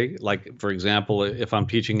GA. Like, for example, if I'm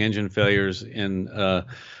teaching engine failures in a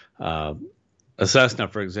Cessna,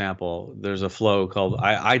 for example, there's a flow called,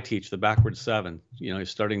 I teach the backwards 7. You're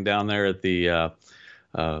starting down there at the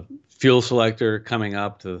fuel selector, coming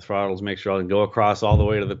up to the throttles, make sure I can go across all the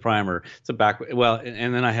way to the primer. It's a backward. Well,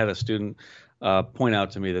 and then I had a student point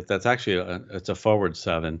out to me that that's actually it's a forward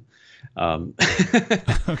 7.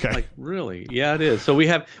 Okay. Like, really? Yeah, it is. So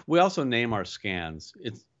we also name our scans.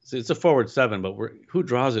 It's a forward 7, but who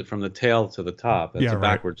draws it from the tail to the top? That's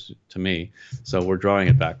backwards to me. So we're drawing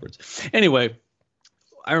it backwards. Anyway,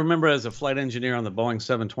 I remember as a flight engineer on the Boeing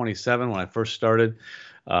 727 when I first started.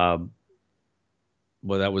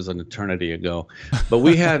 Well, that was an eternity ago. But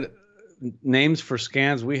we had names for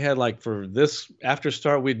scans. We had, like, for this after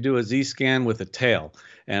start, we'd do a Z scan with a tail,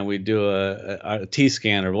 and we'd do a T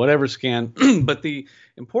scan or whatever scan. But the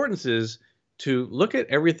importance is to look at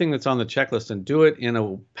everything that's on the checklist and do it in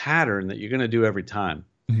a pattern that you're going to do every time.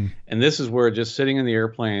 Mm-hmm. And this is where just sitting in the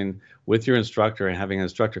airplane with your instructor and having an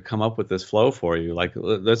instructor come up with this flow for you, like,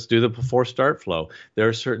 let's do the before start flow. There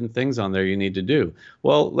are certain things on there you need to do.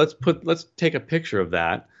 Well, let's take a picture of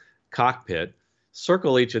that cockpit,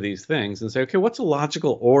 circle each of these things and say, okay, what's a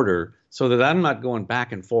logical order so that I'm not going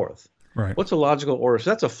back and forth? Right. What's a logical order? So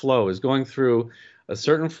that's a flow, is going through a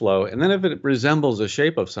certain flow. And then if it resembles a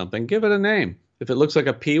shape of something, give it a name. If it looks like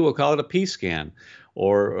a P, we'll call it a P scan,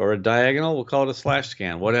 or a diagonal, we'll call it a slash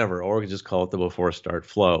scan, whatever, or we just call it the before start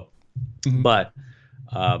flow. Mm-hmm. But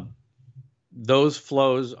those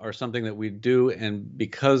flows are something that we do, and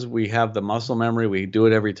because we have the muscle memory, we do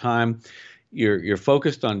it every time. You're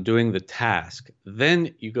focused on doing the task.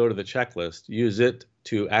 Then you go to the checklist, use it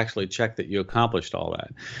to actually check that you accomplished all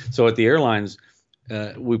that. So at the airlines,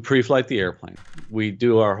 we pre-flight the airplane. We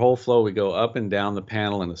do our whole flow. We go up and down the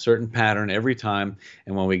panel in a certain pattern every time.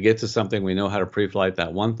 And when we get to something, we know how to pre-flight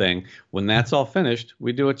that one thing. When that's all finished,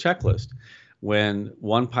 we do a checklist. When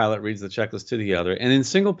one pilot reads the checklist to the other. And in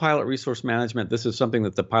single pilot resource management, this is something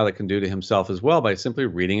that the pilot can do to himself as well by simply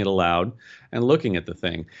reading it aloud and looking at the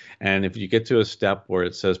thing. And if you get to a step where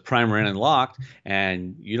it says primer in and locked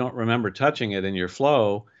and you don't remember touching it in your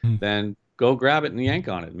flow, then go grab it and yank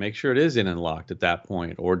on it. Make sure it is in and locked at that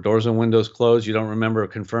point. Or doors and windows closed, you don't remember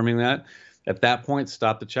confirming that. At that point,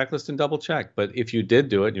 stop the checklist and double check. But if you did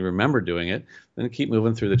do it and you remember doing it, then keep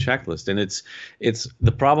moving through the checklist. And it's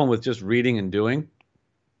the problem with just reading and doing.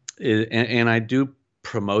 And I do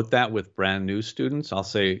promote that with brand new students. I'll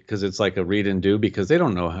say, because it's like a read and do, because they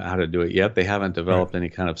don't know how to do it yet. They haven't developed any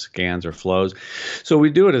kind of scans or flows. So we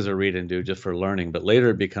do it as a read and do just for learning, but later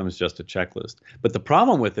it becomes just a checklist. But the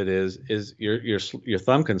problem with it is your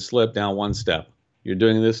thumb can slip down one step. You're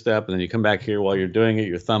doing this step, and then you come back here while you're doing it.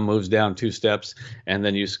 Your thumb moves down 2 steps, and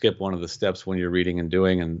then you skip one of the steps when you're reading and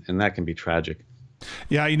doing, and that can be tragic.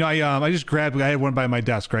 Yeah, I just grabbed. I had one by my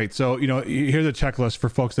desk, right? So here's a checklist for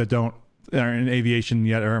folks that aren't in aviation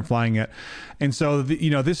yet or aren't flying yet, and so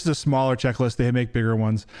this is a smaller checklist. They make bigger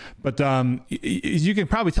ones, but as you can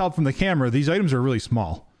probably tell from the camera, these items are really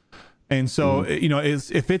small. And so,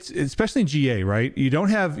 if it's especially in GA, right? You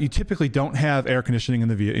typically don't have air conditioning in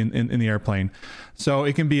the airplane. So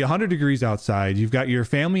it can be 100 degrees outside. You've got your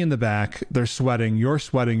family in the back. They're sweating.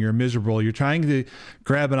 You're miserable. You're trying to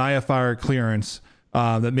grab an IFR clearance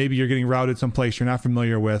that maybe you're getting routed someplace you're not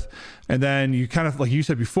familiar with. And then you kind of, like you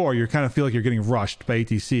said before, you kind of feel like you're getting rushed by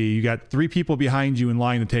ATC. You got 3 people behind you in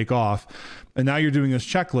line to take off. And now you're doing this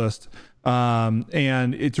checklist.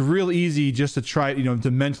 And it's real easy just to try,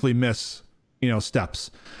 to mentally miss,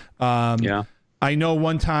 steps. Yeah. I know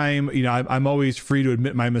one time, I'm always free to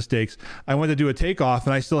admit my mistakes. I went to do a takeoff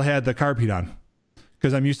and I still had the carb heat on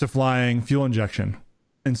because I'm used to flying fuel injection.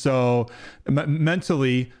 And so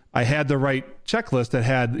mentally I had the right checklist that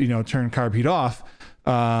had, turn carb heat off.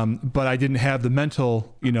 But I didn't have the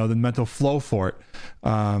mental flow for it.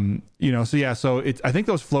 So I think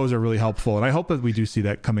those flows are really helpful. And I hope that we do see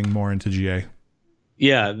that coming more into GA.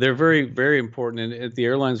 Yeah, they're very, very important. And at the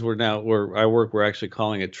airlines where I work, we're actually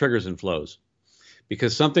calling it triggers and flows,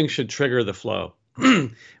 because something should trigger the flow.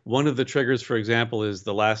 One of the triggers, for example, is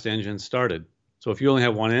the last engine started. So if you only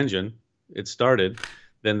have one engine, it started,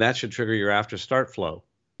 then that should trigger your after start flow.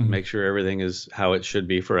 Make sure everything is how it should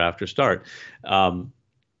be for after start.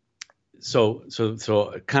 So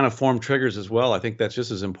kind of form triggers as well. I think that's just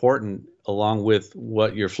as important along with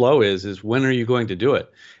what your flow is when are you going to do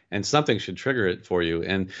it? And something should trigger it for you.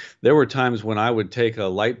 And there were times when I would take a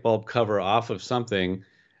light bulb cover off of something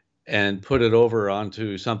and put it over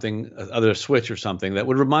onto something, other switch or something that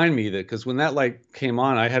would remind me that, because when that light came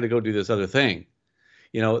on, I had to go do this other thing.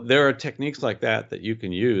 There are techniques like that you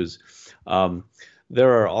can use.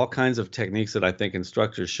 There are all kinds of techniques that I think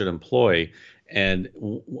instructors should employ. And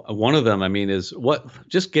one of them, is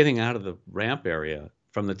just getting out of the ramp area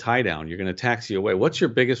from the tie down. You're going to taxi away. What's your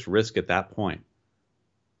biggest risk at that point?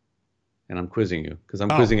 And I'm quizzing you because I'm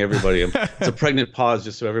quizzing everybody. It's a pregnant pause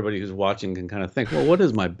just so everybody who's watching can kind of think, well, what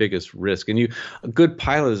is my biggest risk? And a good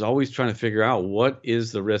pilot is always trying to figure out what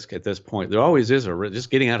is the risk at this point. There always is a risk.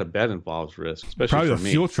 Just getting out of bed involves risk, especially probably for the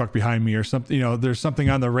me. Fuel truck behind me or something. There's something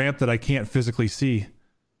on the ramp that I can't physically see.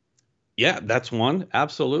 Yeah, that's one.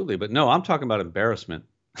 Absolutely. But no, I'm talking about embarrassment.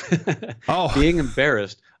 Being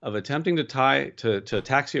embarrassed of attempting to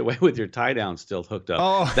taxi away with your tie down still hooked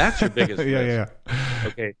up. That's your biggest risk. Yeah.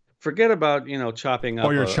 Okay. Forget about, chopping up.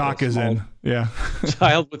 Or your chock is in. Yeah.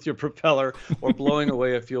 child with your propeller or blowing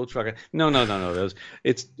away a fuel truck. No.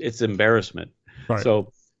 It's embarrassment. Right.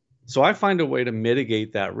 So I find a way to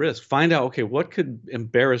mitigate that risk. Find out, okay, what could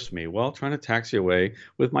embarrass me? Well, trying to taxi away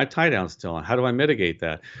with my tie down still on. How do I mitigate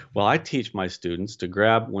that? Well, I teach my students to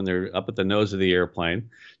grab, when they're up at the nose of the airplane,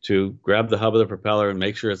 to grab the hub of the propeller and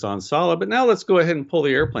make sure it's on solid. But now let's go ahead and pull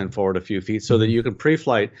the airplane forward a few feet so that you can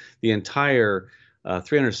pre-flight the entire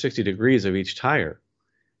 360 degrees of each tire.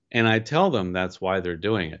 And I tell them that's why they're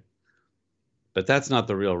doing it. But that's not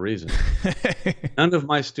the real reason. None of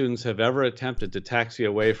my students have ever attempted to taxi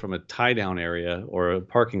away from a tie-down area or a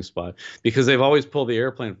parking spot because they've always pulled the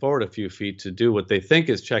airplane forward a few feet to do what they think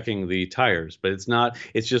is checking the tires. But it's not.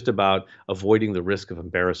 It's just about avoiding the risk of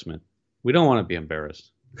embarrassment. We don't want to be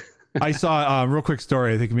embarrassed. I saw a real quick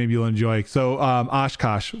story I think maybe you'll enjoy. So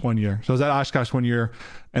Oshkosh one year. So I was at Oshkosh one year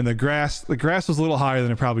and the grass was a little higher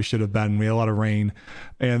than it probably should have been. We had a lot of rain,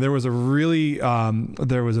 and there was a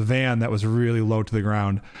van that was really low to the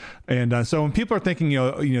ground. And so when people are thinking,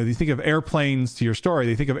 you think of airplanes, to your story,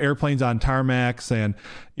 they think of airplanes on tarmacs, and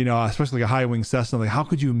especially like a high wing Cessna. Like, how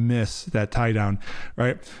could you miss that tie down,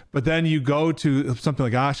 right? But then you go to something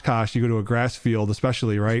like Oshkosh, you go to a grass field,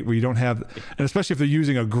 especially, right, where you don't have, and especially if they're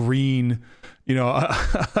using a green,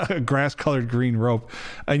 a grass colored green rope,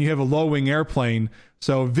 and you have a low wing airplane.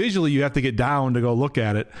 So visually you have to get down to go look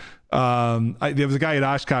at it. There was a guy at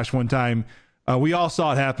Oshkosh one time. We all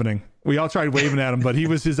saw it happening. We all tried waving at him, but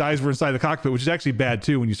his eyes were inside the cockpit, which is actually bad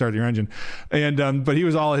too when you start your engine. And but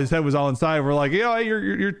his head was all inside. We're like,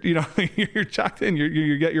 you're you're chocked in.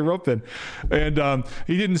 You get your rope in, and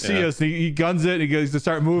he didn't see us. He guns it. And he goes to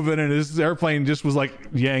start moving, and his airplane just was like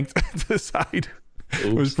yanked to the side. Oops.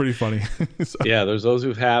 It was pretty funny. So. Yeah, there's those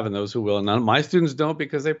who have and those who will. None of my students don't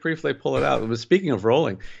because they pull it out. But speaking of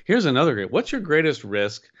rolling, here's another great. What's your greatest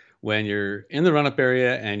risk when you're in the run-up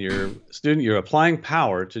area and you're applying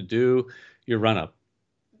power to do your run-up?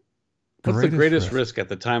 What's the greatest risk at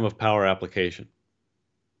the time of power application?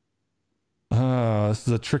 This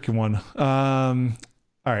is a tricky one.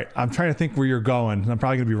 All right, I'm trying to think where you're going, and I'm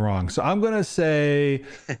probably going to be wrong. So I'm going to say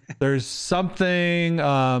there's something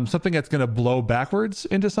that's going to blow backwards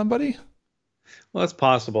into somebody. Well, that's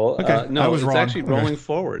possible. Okay, no, I was wrong. It's actually rolling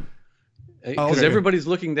forward. Because everybody's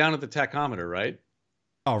looking down at the tachometer, right?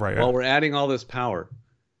 Oh, right. While we're adding all this power.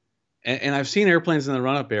 And I've seen airplanes in the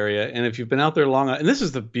run-up area, and if you've been out there long, and this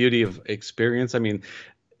is the beauty of experience. I mean,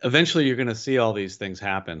 eventually you're going to see all these things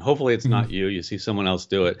happen. Hopefully it's not you see someone else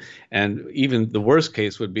do it. And even the worst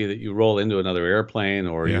case would be that you roll into another airplane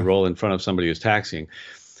or you roll in front of somebody who's taxiing.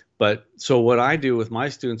 But so what I do with my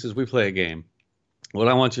students is we play a game. What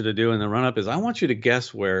I want you to do in the run-up is I want you to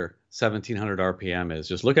guess where 1700 RPM is.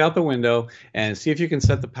 Just look out the window and see if you can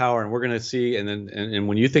set the power, and we're going to see. And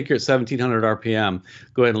when you think you're at 1700 RPM,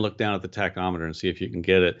 go ahead and look down at the tachometer and see if you can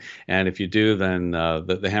get it. And if you do, then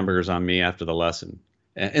the hamburger's on me after the lesson.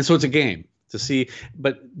 And so it's a game to see,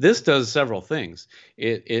 but this does several things.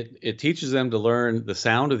 It teaches them to learn the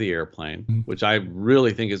sound of the airplane, which I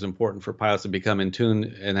really think is important for pilots to become in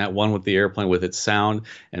tune and at one with the airplane, with its sound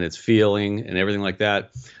and its feeling and everything like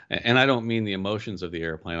that. And I don't mean the emotions of the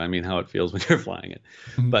airplane. I mean how it feels when you're flying it.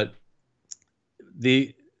 But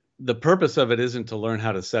the purpose of it isn't to learn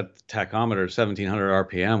how to set the tachometer 1700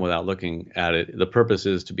 RPM without looking at it. The purpose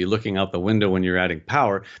is to be looking out the window when you're adding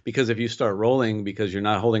power, because if you start rolling because you're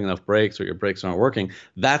not holding enough brakes or your brakes aren't working,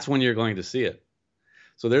 that's when you're going to see it.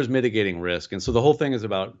 So there's mitigating risk. And so the whole thing is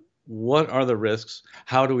about what are the risks?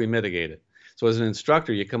 How do we mitigate it? So as an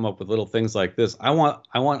instructor, you come up with little things like this. I want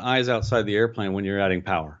eyes outside the airplane when you're adding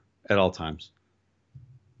power at all times.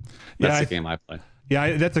 That's the game I play.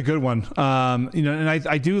 Yeah, that's a good one. And I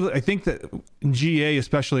think that in GA,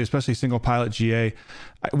 especially single pilot GA,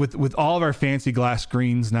 with all of our fancy glass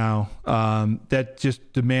screens now, that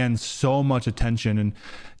just demands so much attention. And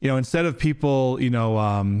instead of people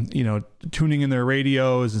tuning in their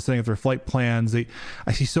radios and setting up their flight plans, I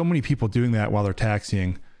see so many people doing that while they're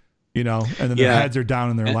taxiing. And then their heads are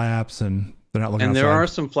down in their laps and they're not looking outside. And there are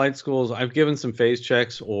some flight schools. I've given some phase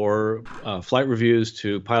checks or flight reviews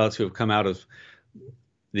to pilots who have come out of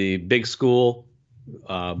the big school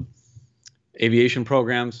aviation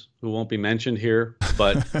programs, who won't be mentioned here,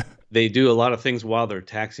 but they do a lot of things while they're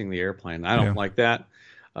taxiing the airplane. I don't like that.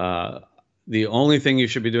 The only thing you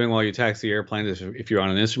should be doing while you taxi the airplane is if you're on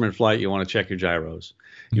an instrument flight, you want to check your gyros.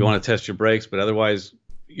 You want to test your brakes, but otherwise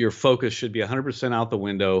your focus should be 100% out the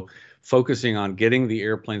window, focusing on getting the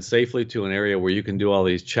airplane safely to an area where you can do all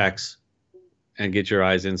these checks and get your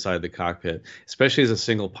eyes inside the cockpit, especially as a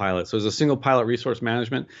single pilot. So as a single pilot resource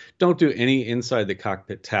management, don't do any inside the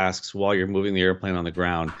cockpit tasks while you're moving the airplane on the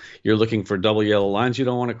ground. You're looking for double yellow lines you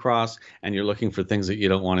don't want to cross, and you're looking for things that you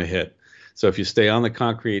don't want to hit. So if you stay on the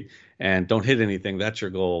concrete and don't hit anything, that's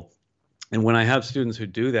your goal. And when I have students who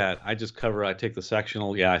do that, I take the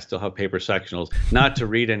sectional. Yeah, I still have paper sectionals, not to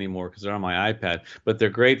read anymore because they're on my iPad, but they're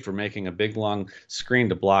great for making a big long screen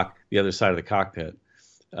to block the other side of the cockpit.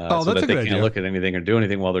 So that they can't look at anything or do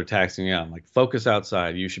anything while they're taxiing out. I'm like, focus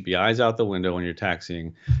outside. You should be eyes out the window when you're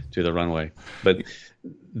taxiing to the runway. But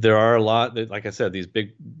there are a lot that, like I said, these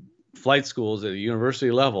big flight schools at a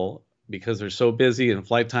university level, because they're so busy and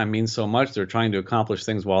flight time means so much, they're trying to accomplish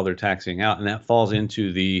things while they're taxiing out. And that falls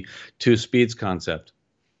into the two speeds concept.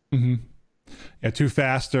 Mm-hmm. Yeah, too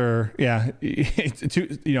fast or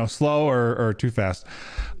too slow or too fast.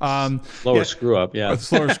 Slower screw up, yeah.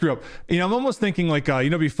 Slower screw up. I'm almost thinking like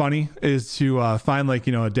it'd be funny is to find like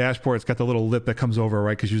a dashboard. It's got the little lip that comes over,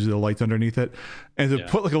 right? Because usually the light's underneath it, and to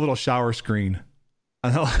put like a little shower screen.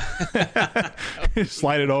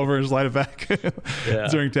 Slide it over and slide it back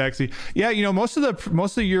during taxi. Yeah, most of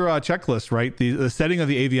your checklist, right? The setting of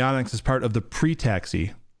the avionics is part of the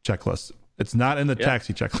pre-taxi checklist. It's not in the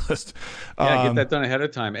taxi checklist. Get that done ahead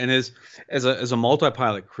of time. And as a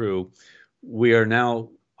multi-pilot crew, we are now,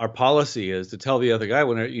 our policy is to tell the other guy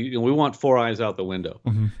we want 4 eyes out the window.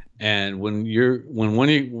 Mm-hmm. And when your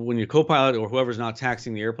co-pilot or whoever's not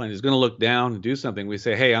taxiing the airplane is going to look down and do something, we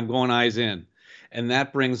say, hey, I'm going eyes in. And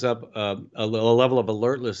that brings up a level of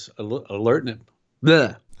alertness.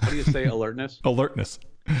 Bleh. How do you say alertness? Alertness.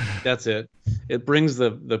 That's it. It brings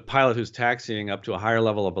the pilot who's taxiing up to a higher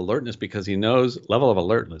level of alertness because he knows level of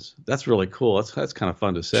alertness. That's really cool. That's kind of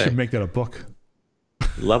fun to say. Should make that a book.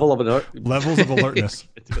 Levels of alertness.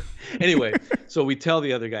 Anyway, so we tell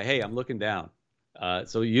the other guy, hey, I'm looking down.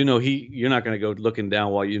 So you're not going to go looking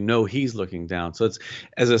down while he's looking down. So it's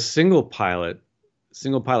as a single pilot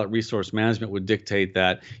resource management would dictate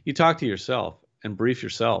that you talk to yourself and brief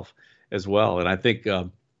yourself as well. And I think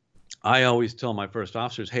I always tell my first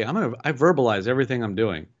officers, hey, I verbalize everything I'm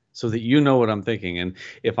doing so that you know what I'm thinking. And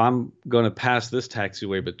if I'm going to pass this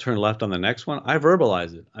taxiway but turn left on the next one, I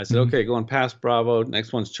verbalize it. I said, okay, going past Bravo,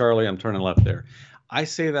 next one's Charlie, I'm turning left there. I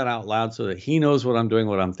say that out loud so that he knows what I'm doing,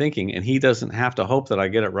 what I'm thinking, and he doesn't have to hope that I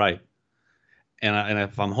get it right. And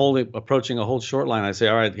if I'm approaching a hold short line, I say,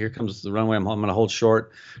 all right, here comes the runway. I'm going to hold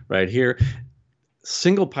short right here.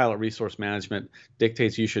 Single pilot resource management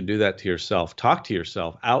dictates you should do that to yourself. Talk to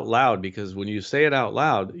yourself out loud, because when you say it out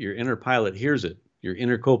loud, your inner pilot hears it. Your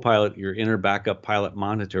inner co-pilot, your inner backup pilot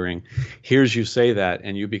monitoring hears you say that,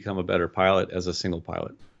 and you become a better pilot as a single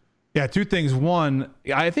pilot. Yeah, 2 things. One,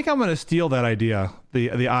 I think I'm going to steal that idea,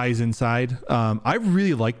 the eyes inside. I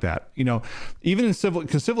really like that. Even in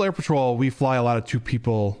civil air patrol, we fly a lot of 2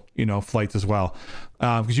 people, flights as well.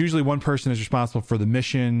 Because usually one person is responsible for the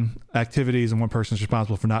mission activities and one person is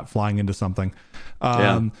responsible for not flying into something. But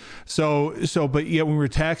when we're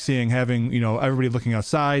taxiing, having, everybody looking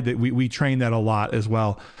outside, that we train that a lot as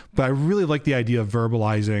well. But I really like the idea of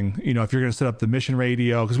verbalizing, if you're going to set up the mission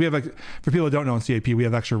radio, because we have, for people that don't know in CAP, we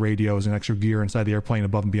have extra radios and extra gear inside the airplane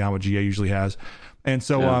above and beyond what GA usually has. And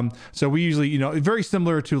so, so we usually, very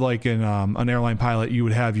similar to like in an airline pilot, you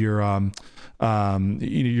would have your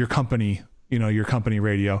company, your company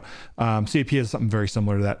radio. CAP has something very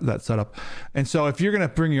similar to that setup. And so if you're going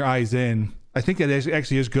to bring your eyes in, I think it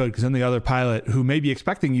actually is good, because then the other pilot who may be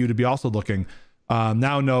expecting you to be also looking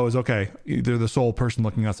now knows, okay, they're the sole person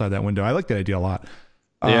looking outside that window. I like that idea a lot.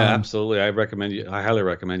 Yeah, absolutely. I highly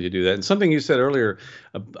recommend you do that. And something you said earlier,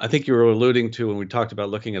 I think you were alluding to when we talked about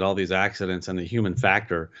looking at all these accidents and the human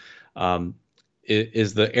factor,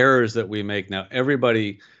 is the errors that we make. Now,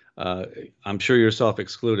 everybody, I'm sure yourself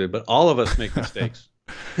excluded, but all of us make mistakes.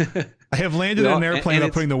 I have landed in an airplane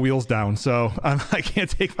without putting the wheels down, so I can't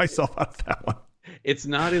take myself out of that one. It's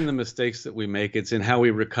not in the mistakes that we make. It's in how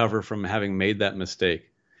we recover from having made that mistake.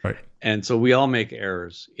 Right. And so we all make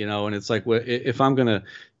errors, and it's like, if I'm going to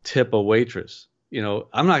tip a waitress,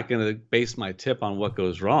 I'm not going to base my tip on what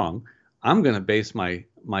goes wrong. I'm going to base my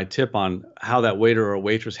tip on how that waiter or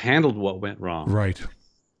waitress handled what went wrong. Right.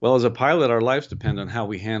 Well, as a pilot, our lives depend on how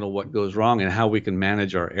we handle what goes wrong and how we can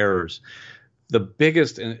manage our errors. The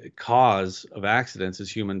biggest cause of accidents is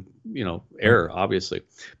human, error, obviously.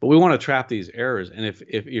 But we want to trap these errors. And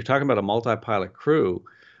if you're talking about a multi-pilot crew,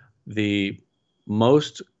 the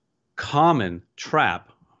most common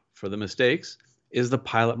trap for the mistakes is the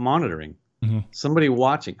pilot monitoring. Mm-hmm. Somebody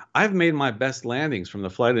watching. I've made my best landings from the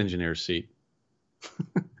flight engineer's seat.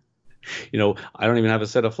 I don't even have a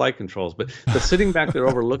set of flight controls, but sitting back there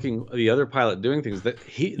overlooking the other pilot doing things, the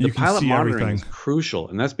pilot monitoring is crucial,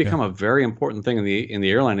 and that's become a very important thing in the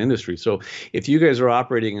airline industry. So if you guys are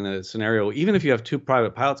operating in a scenario, even if you have 2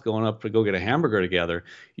 private pilots going up to go get a hamburger together,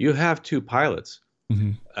 you have 2 pilots.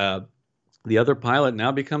 Mm-hmm. The other pilot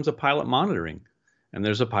now becomes a pilot monitoring, and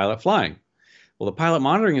there's a pilot flying. Well, the pilot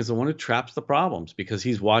monitoring is the one who traps the problems, because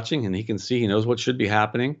he's watching and he knows what should be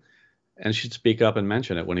happening, and should speak up and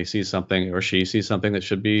mention it when he sees something or she sees something that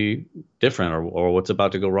should be different or what's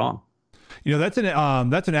about to go wrong. That's an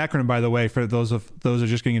acronym, by the way, for those who are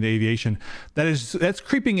just getting into aviation. That's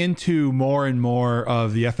creeping into more and more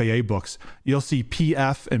of the FAA books. You'll see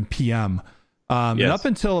PF and PM. And up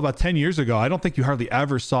until about 10 years ago, I don't think you hardly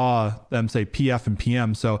ever saw them say PF and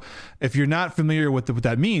PM. So if you're not familiar with what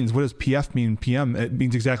that means, what does PF mean, PM? It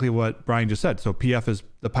means exactly what Brian just said. So PF is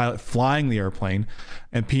the pilot flying the airplane,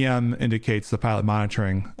 and PM indicates the pilot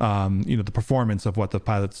monitoring, the performance of what the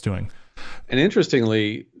pilot's doing. And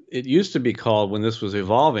interestingly, it used to be called, when this was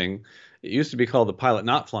evolving, it used to be called the pilot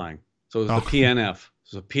not flying. So it's the PNF.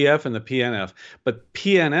 So PF and the PNF. But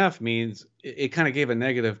PNF means it kind of gave a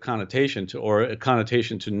negative connotation to, or a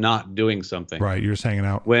connotation to not doing something. Right. You're just hanging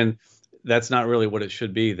out. When that's not really what it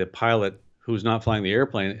should be. The pilot who's not flying the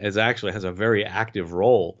airplane actually has a very active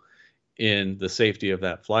role in the safety of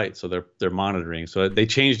that flight. So they're monitoring. So they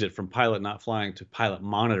changed it from pilot not flying to pilot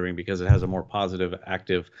monitoring because it has a more positive,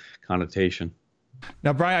 active connotation.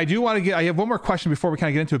 Now, Brian, I have one more question before we kind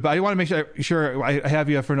of get into it, but I want to make sure I have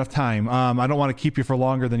you for enough time. I don't want to keep you for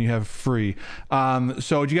longer than you have free.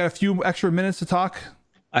 So do you got a few extra minutes to talk?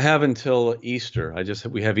 I have until Easter.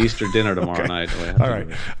 We have Easter dinner tomorrow night. All right.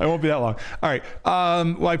 I won't be that long. All right.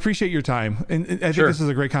 Well, I appreciate your time. And I think this is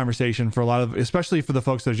a great conversation for a lot of, especially for the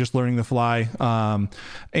folks that are just learning to fly.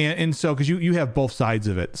 And so, cause you have both sides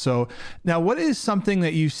of it. So now what is something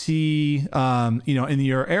that you see, in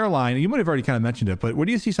your airline, you might've already kind of mentioned it, but what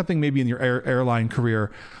do you see something maybe in your airline career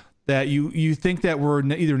that you think that we're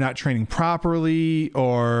either not training properly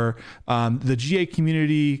or the GA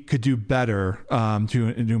community could do better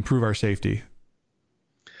to improve our safety?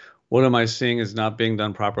 What am I seeing is not being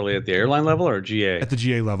done properly at the airline level or GA? At the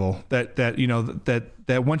GA level,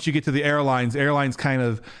 that once you get to the airlines kind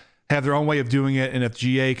of have their own way of doing it, and if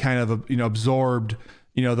GA kind of absorbed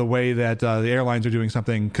the way that the airlines are doing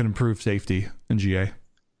something, could improve safety in GA.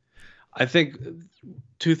 I think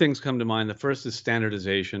two things come to mind. The first is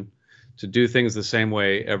standardization, to do things the same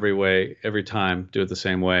way, every time, do it the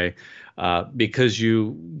same way, because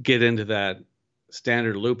you get into that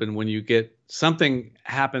standard loop. And when you get something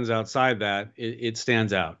happens outside that, it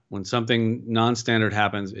stands out. When something non-standard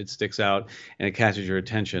happens, it sticks out and it catches your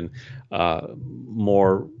attention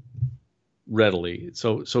more readily.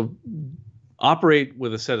 So operate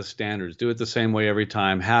with a set of standards. Do it the same way every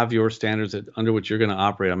time. Have your standards under which you're going to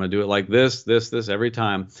operate. I'm going to do it like this every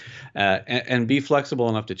time, and be flexible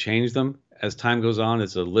enough to change them as time goes on.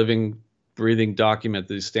 It's a living, breathing document,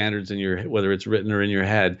 these standards in your, whether it's written or in your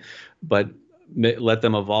head, but let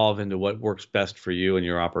them evolve into what works best for you and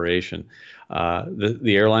your operation.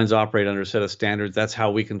 The airlines operate under a set of standards. That's how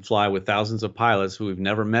we can fly with thousands of pilots who we've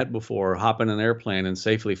never met before, hop in an airplane and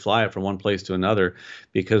safely fly it from one place to another,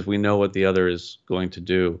 because we know what the other is going to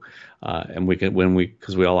do. And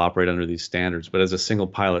because we all operate under these standards. But as a single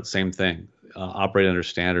pilot, same thing. Operate under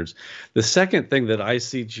standards. The second thing that I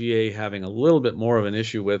see GA having a little bit more of an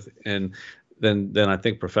issue with, and than I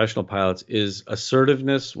think professional pilots, is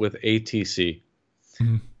assertiveness with ATC.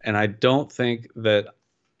 Mm-hmm. And I don't think that,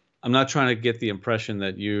 I'm not trying to get the impression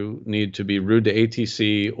that you need to be rude to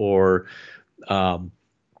ATC or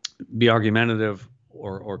be argumentative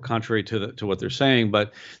or contrary to what they're saying,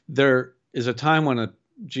 but there is a time when a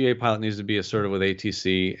GA pilot needs to be assertive with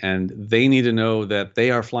ATC, and they need to know that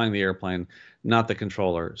they are flying the airplane, not the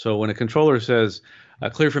controller. So when a controller says,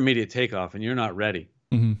 clear for immediate takeoff, and you're not ready,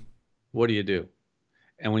 mm-hmm. What do you do?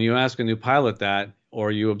 And when you ask a new pilot that,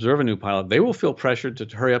 or you observe a new pilot, they will feel pressured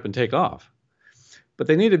to hurry up and take off. But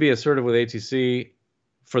they need to be assertive with ATC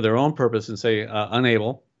for their own purpose and say,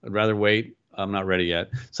 unable, I'd rather wait, I'm not ready yet,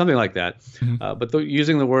 something like that. Mm-hmm. But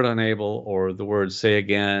using the word unable, or the word say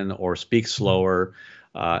again, or speak slower,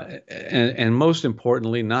 and most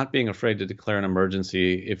importantly, not being afraid to declare an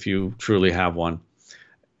emergency if you truly have one,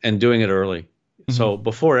 and doing it early. Mm-hmm. So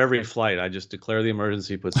before every flight, I just declare the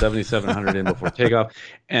emergency, put 7,700 in before takeoff,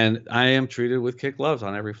 and I am treated with kid gloves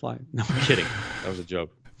on every flight. No, I'm kidding. That was a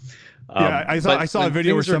joke. Yeah, I saw a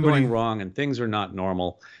video where somebody going wrong and things are not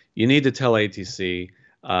normal. You need to tell ATC,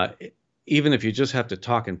 even if you just have to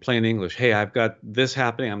talk in plain English. Hey, I've got this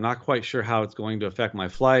happening. I'm not quite sure how it's going to affect my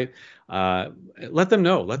flight. Let them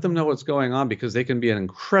know. Let them know what's going on, because they can be an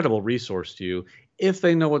incredible resource to you if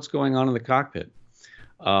they know what's going on in the cockpit.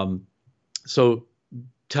 So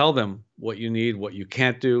tell them what you need, what you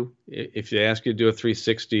can't do. If they ask you to do a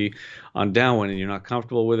 360 on downwind and you're not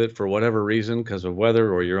comfortable with it for whatever reason, because of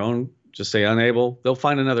weather or your own, just say unable. They'll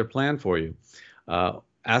find another plan for you.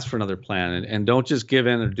 Ask for another plan, and don't just give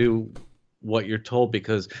in or do what you're told,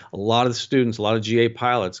 because a lot of students, a lot of GA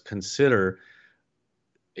pilots consider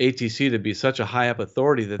ATC to be such a high up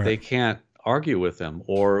authority that they can't argue with them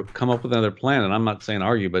or come up with another plan. And I'm not saying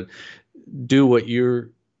argue, but do what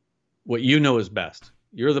you know is best.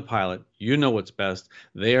 You're the pilot. You know what's best.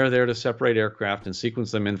 They are there to separate aircraft and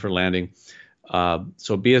sequence them in for landing.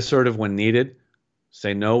 So be assertive when needed.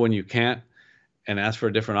 Say no when you can't, and ask for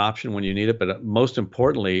a different option when you need it. But most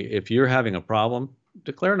importantly, if you're having a problem,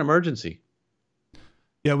 declare an emergency.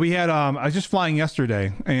 Yeah, we had, I was just flying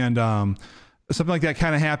yesterday, and something like that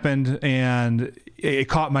kind of happened, and it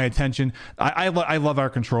caught my attention. I love our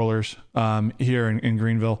controllers here in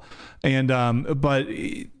Greenville, and but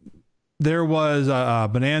there was a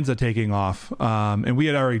Bonanza taking off, and we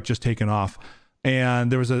had already just taken off,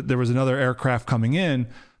 and there was another aircraft coming in,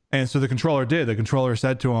 and so the controller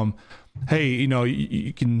said to him, hey,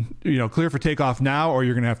 you can clear for takeoff now, or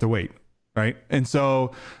you're gonna have to wait, right? And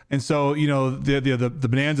so the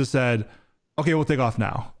Bonanza said, okay, we'll take off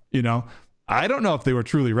now. I don't know if they were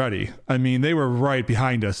truly ready. I mean, they were right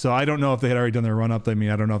behind us, so I don't know if they had already done their run up. I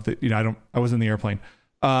mean, I don't know if they, I was in the airplane.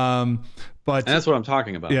 But and that's what I'm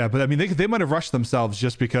talking about. Yeah, but I mean, they might have rushed themselves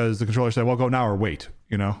just because the controller said, well, go now or wait,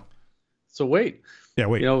 So wait. Yeah,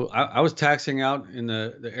 wait. I was taxiing out in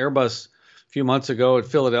the Airbus a few months ago at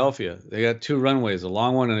Philadelphia. They got 2 runways, a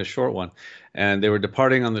long one and a short one. And they were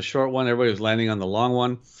departing on the short one. Everybody was landing on the long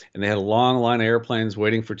one. And they had a long line of airplanes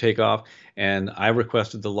waiting for takeoff. And I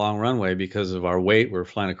requested the long runway because of our weight. We were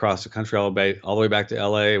flying across the country all the way back to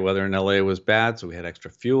LA. Weather in LA was bad, so we had extra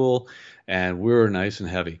fuel. And we were nice and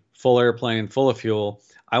heavy. Full airplane, full of fuel.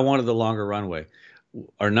 I wanted the longer runway.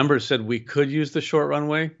 Our numbers said we could use the short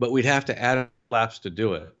runway, but we'd have to add flaps to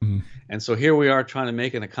do it. Mm-hmm. And so here we are trying to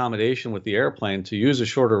make an accommodation with the airplane to use a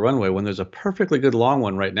shorter runway when there's a perfectly good long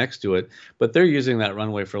one right next to it, but they're using that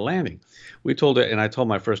runway for landing. We told it, and I told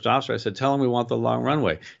my first officer, I said, tell them we want the long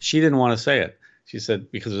runway. She didn't want to say it. She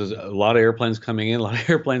said, because there's a lot of airplanes coming in, a lot of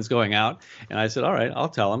airplanes going out. And I said, all right, I'll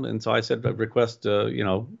tell them. And so I said, request,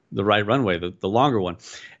 the right runway, the longer one.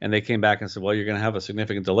 And they came back and said, well, you're going to have a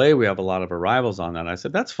significant delay. We have a lot of arrivals on that. And I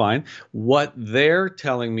said, that's fine. What they're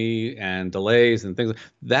telling me and delays and things,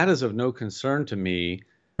 that is of no concern to me.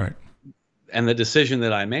 Right. And the decision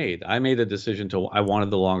that I made a decision I wanted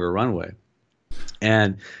the longer runway.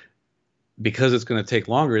 And because it's going to take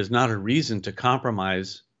longer is not a reason to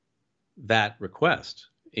compromise that request,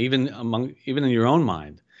 even in your oit's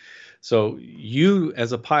mind. So you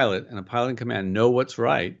as a pilot and a pilot in command know what's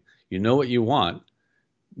right. You know what you want.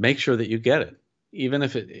 Make sure that you get it, even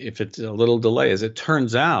if it's a little delay. As it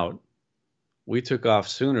turns out, we took off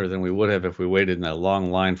sooner than we would have if we waited in that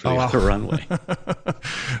long line for the other runway.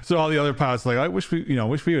 So all the other pilots I wish we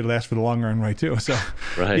would last for the long runway too. So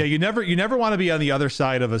right. Yeah, you never want to be on the other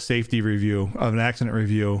side of a safety review, of an accident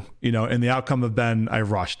review, and the outcome have been I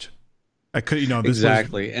rushed. I could,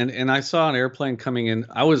 exactly. And I saw an airplane coming in.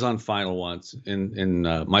 I was on final once in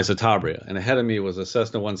Mesa Tabria, and ahead of me was a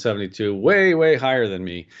Cessna 172, way higher than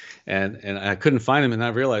me, and I couldn't find them, and I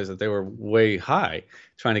realized that they were way high,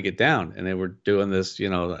 trying to get down, and they were doing this, a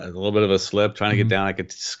little bit of a slip, trying to get down. I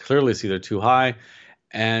could clearly see they're too high,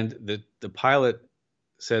 and the pilot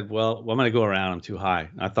said, well, I'm going to go around. I'm too high.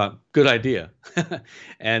 And I thought, good idea.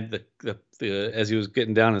 And the as he was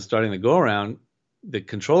getting down and starting to go around, the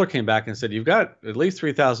controller came back and said, you've got at least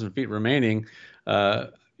 3,000 feet remaining,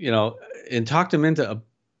 and talked him into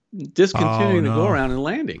discontinuing the go around and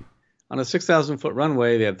landing on a 6,000 foot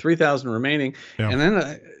runway. They had 3,000 remaining. Yeah. And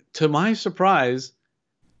then to my surprise,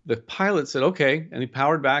 the pilot said, okay. And he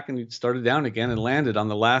powered back and he started down again and landed on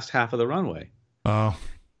the last half of the runway. Oh.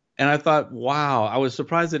 And I thought, wow, I was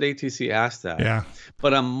surprised that ATC asked that. Yeah.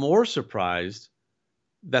 But I'm more surprised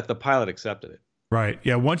that the pilot accepted it. Right.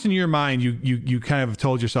 Yeah. Once in your mind, you kind of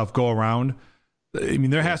told yourself go around. I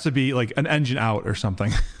mean, there has to be like an engine out or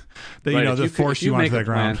something that right. that force you onto the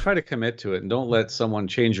ground. Try to commit to it and don't let someone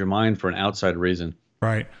change your mind for an outside reason.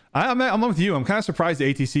 Right. I'm with you. I'm kind of surprised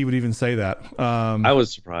the ATC would even say that. I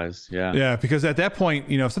was surprised. Yeah. Yeah. Because at that point,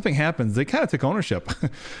 if something happens, they kind of took ownership.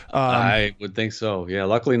 I would think so. Yeah.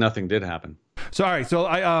 Luckily, nothing did happen. So, all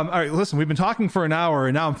right. Listen, we've been talking for an hour,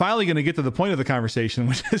 and now I'm finally going to get to the point of the conversation,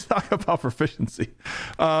 which is talk about proficiency.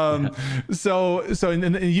 So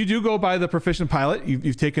you do go by the proficient pilot.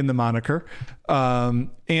 You've taken the moniker.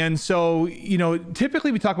 And so,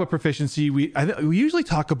 typically we talk about proficiency. We usually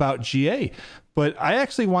talk about GA, but I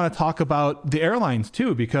actually want to talk about the airlines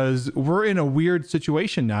too, because we're in a weird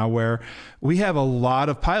situation now where we have a lot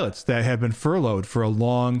of pilots that have been furloughed for a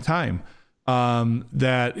long time.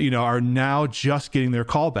 That are now just getting their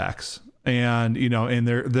callbacks, and and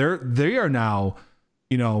they are now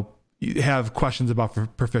have questions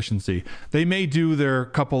about proficiency. They may do their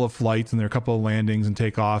couple of flights and their couple of landings and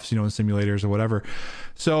takeoffs, in simulators or whatever.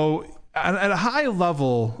 So at a high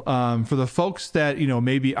level, for the folks that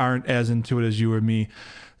maybe aren't as into it as you or me,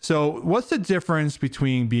 so what's the difference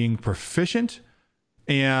between being proficient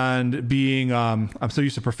and being I'm so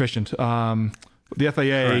used to proficient. The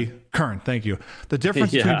FAA current. Thank you. The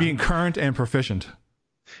difference between being current and proficient.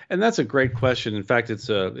 And that's a great question. In fact, it's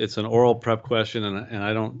an oral prep question, and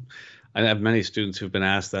I have many students who've been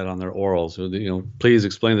asked that on their orals. So, please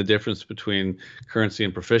explain the difference between currency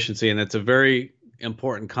and proficiency. And it's a very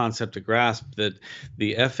important concept to grasp, that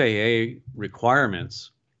the FAA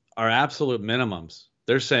requirements are absolute minimums.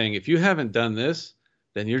 They're saying if you haven't done this,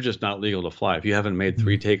 then you're just not legal to fly. If you haven't made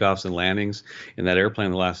 3 takeoffs and landings in that airplane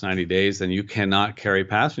in the last 90 days, then you cannot carry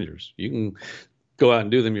passengers. You can go out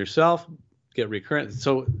and do them yourself, get recurrent.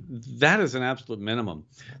 So that is an absolute minimum.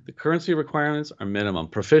 The currency requirements are minimum.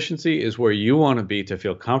 Proficiency is where you want to be to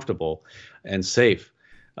feel comfortable and safe.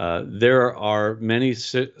 There are many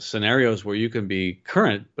scenarios where you can be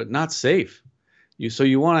current but not safe. So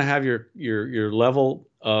you want to have your level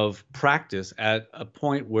of practice at a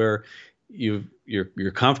point where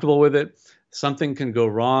you're comfortable with it. Something can go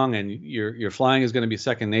wrong, and your flying is going to be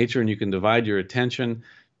second nature, and you can divide your attention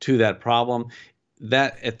to that problem.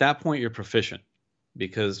 That at that point you're proficient,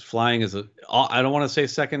 because flying is I don't want to say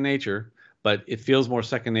second nature, but it feels more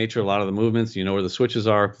second nature. A lot of the movements, you know where the switches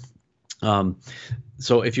are.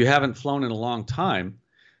 So if you haven't flown in a long time,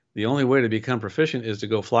 the only way to become proficient is to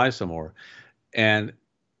go fly some more, and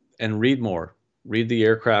read more. Read the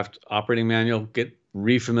aircraft operating manual, get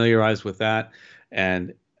refamiliarized with that,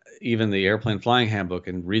 and even the airplane flying handbook,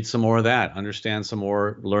 and read some more of that. Understand some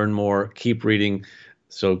more, learn more, keep reading.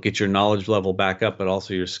 So get your knowledge level back up, but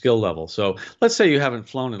also your skill level. So let's say you haven't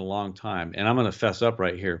flown in a long time, and I'm going to fess up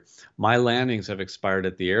right here. My landings have expired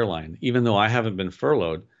at the airline. Even though I haven't been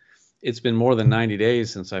furloughed, it's been more than 90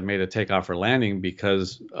 days since I've made a takeoff or landing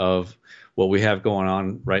because of what we have going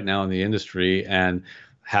on right now in the industry, and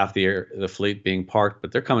half the fleet being parked,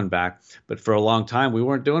 but they're coming back. But for a long time, we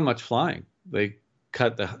weren't doing much flying. They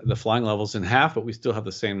cut the flying levels in half, but we still have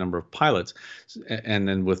the same number of pilots. And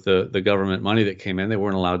then with the government money that came in, they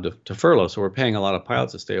weren't allowed to furlough. So we're paying a lot of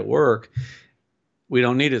pilots to stay at work. We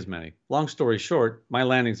don't need as many. Long story short, my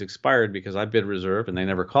landings expired because I bid reserve and they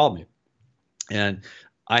never called me. And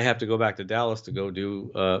I have to go back to Dallas to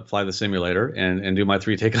go fly the simulator and do my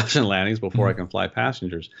 3 takeoffs and landings before I can fly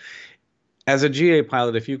passengers. As a GA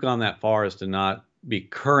pilot, if you've gone that far as to not be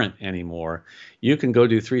current anymore, you can go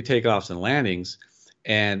do 3 takeoffs and landings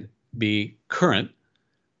and be current,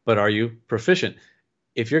 but are you proficient?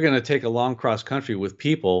 If you're going to take a long cross country with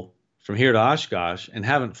people from here to Oshkosh and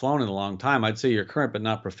haven't flown in a long time, I'd say you're current but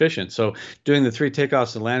not proficient. So doing the 3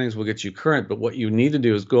 takeoffs and landings will get you current, but what you need to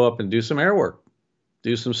do is go up and do some air work.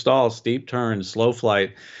 Do some stalls, steep turns, slow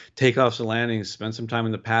flight, takeoffs and landings, spend some time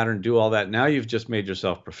in the pattern, do all that. Now you've just made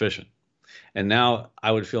yourself proficient. And now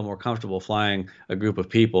I would feel more comfortable flying a group of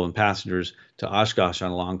people and passengers to Oshkosh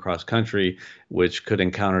on a long cross country, which could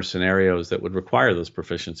encounter scenarios that would require those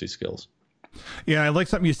proficiency skills. Yeah, I like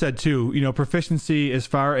something you said too. Proficiency as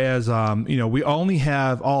far as, we only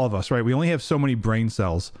have, all of us, right? We only have so many brain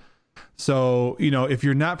cells. So, if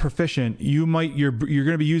you're not proficient, you're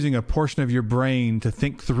going to be using a portion of your brain to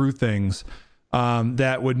think through things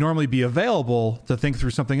that would normally be available to think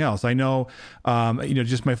through something else. I know,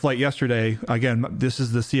 just my flight yesterday, again, this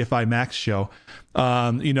is the CFI Max show.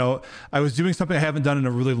 I was doing something I haven't done in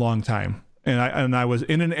a really long time. And I was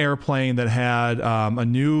in an airplane that had a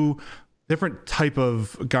new different type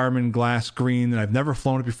of Garmin glass screen, and I've never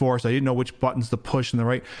flown it before, so I didn't know which buttons to push and the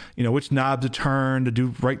right, which knob to turn to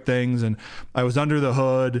do right things. And I was under the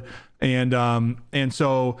hood, and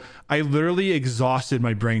so I literally exhausted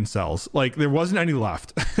my brain cells. Like there wasn't any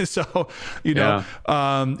left. So,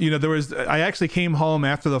 there was, I actually came home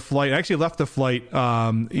after the flight. I actually left the flight,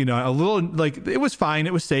 a little, like it was fine.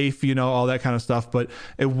 It was safe, all that kind of stuff, but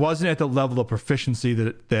it wasn't at the level of proficiency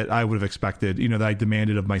that I would have expected, that I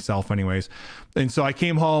demanded of myself anyways. And so I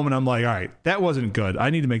came home and I'm like, all right, that wasn't good. I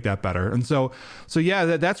need to make that better. And so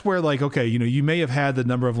yeah, that's where like, okay, you may have had the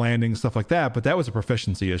number of landings, stuff like that, but that was a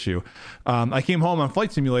proficiency issue. I came home on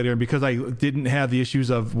Flight Simulator, and because I didn't have the issues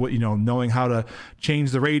of what, knowing how to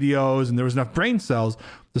change the radios and there was enough brain cells,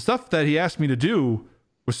 the stuff that he asked me to do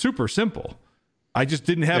was super simple. I just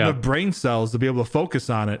didn't have enough brain cells to be able to focus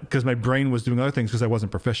on it because my brain was doing other things because I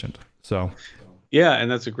wasn't proficient. So. Yeah,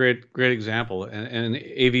 and that's a great example. And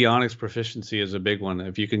avionics proficiency is a big one.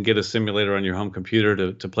 If you can get a simulator on your home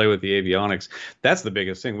computer to play with the avionics, that's the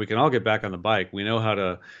biggest thing. We can all get back on the bike. We know how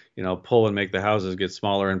to, pull and make the houses get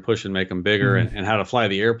smaller and push and make them bigger, and how to fly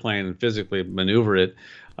the airplane and physically maneuver it.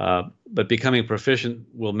 But becoming proficient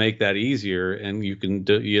will make that easier, and you can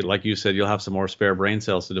do, like you said, you'll have some more spare brain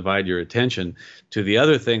cells to divide your attention to the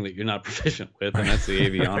other thing that you're not proficient with, and that's the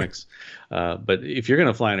avionics. But if you're going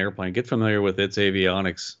to fly an airplane, get familiar with its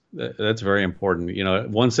avionics. That's very important.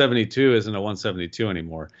 172 isn't a 172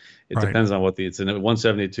 anymore. It depends on it's a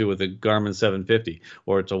 172 with a Garmin 750,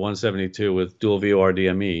 or it's a 172 with dual VOR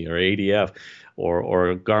DME or ADF,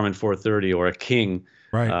 or a Garmin 430 or a King.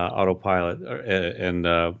 Autopilot,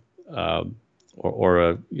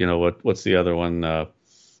 what's the other one?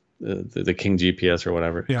 The King GPS or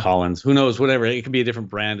whatever. Yeah. Collins. Who knows? Whatever. It could be a different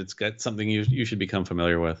brand. It's got something you should become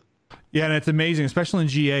familiar with. Yeah, and it's amazing, especially in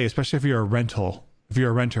GA, especially if you're a rental. if you're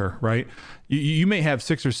a renter, right? You may have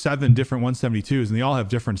 6 or 7 different 172s, and they all have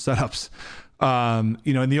different setups.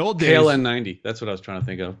 In the old days, KLN 90. That's what I was trying to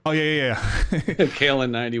think of. Oh yeah. KLN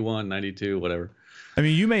 91, 92, whatever. I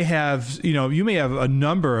mean, you may have a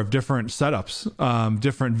number of different setups,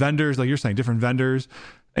 different vendors, like you're saying, different vendors.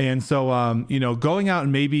 And so, going out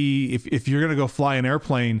and maybe if you're going to go fly an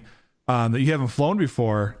airplane that you haven't flown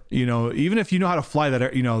before, even if you know how to fly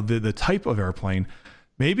that, the type of airplane,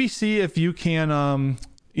 maybe see if you can,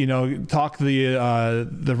 talk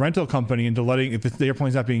the rental company into letting, if the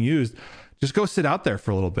airplane's not being used, just go sit out there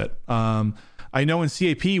for a little bit. I know in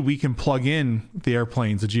CAP, we can plug in the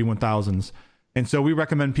airplanes, the G1000s. And so we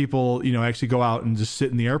recommend people, actually go out and just sit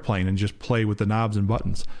in the airplane and just play with the knobs and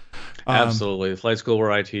buttons. Absolutely. The flight school where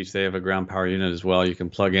I teach, they have a ground power unit as well. You can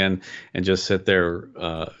plug in and just sit there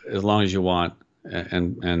as long as you want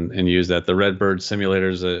and use that. The Redbird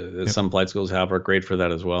simulators that some flight schools have are great for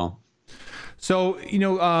that as well. So,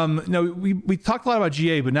 no, we talked a lot about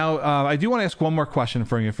GA, but now I do want to ask one more question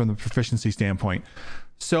for you from the proficiency standpoint.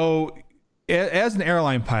 So, as an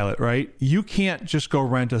airline pilot, right, you can't just go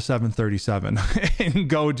rent a 737 and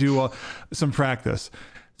go do some practice.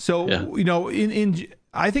 So,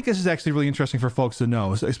 I think this is actually really interesting for folks to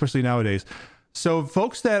know, especially nowadays. So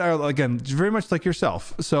folks that are, again, very much like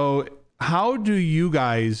yourself. So how do you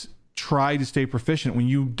guys try to stay proficient when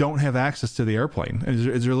you don't have access to the airplane?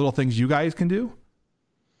 Is there little things you guys can do?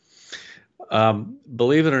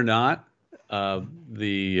 Believe it or not,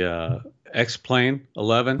 the X-Plane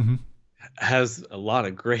 11 has a lot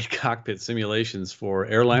of great cockpit simulations for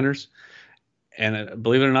airliners, and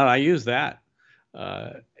believe it or not, I use that.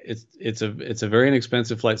 It's a very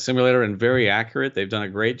inexpensive flight simulator and very accurate. They've done a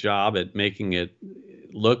great job at making it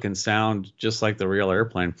look and sound just like the real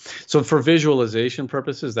airplane. So for visualization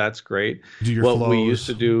purposes, that's great. What flows. We used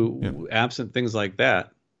to do, absent things like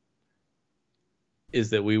that, is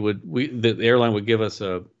that the airline would give us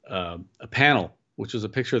a panel, which was a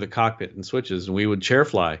picture of the cockpit and switches, and we would chair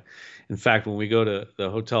fly. In fact, when we go to the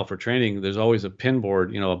hotel for training, there's always a pin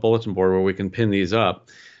board, a bulletin board where we can pin these up,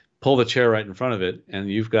 pull the chair right in front of it,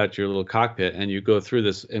 and you've got your little cockpit, and you go through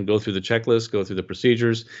this and go through the checklist, go through the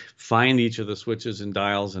procedures, find each of the switches and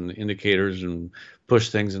dials and indicators and push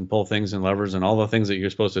things and pull things and levers and all the things that you're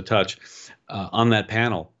supposed to touch on that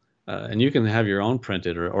panel. And you can have your own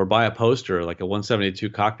printed or buy a poster, like a 172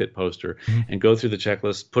 cockpit poster, and go through the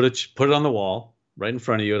checklist, put it on the wall right in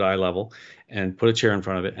front of you at eye level, and put a chair in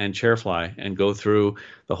front of it and chair fly and go through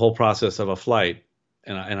the whole process of a flight.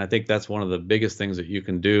 And I think that's one of the biggest things that you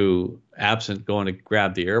can do, absent going to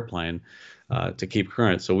grab the airplane, to keep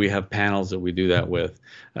current. So we have panels that we do that with.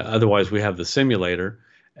 Otherwise, we have the simulator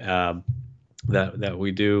that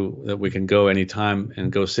we can go anytime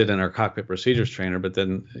and go sit in our cockpit procedures trainer. But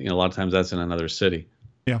then a lot of times that's in another city.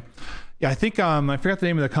 Yeah. I think I forgot the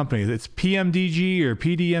name of the company. It's PMDG or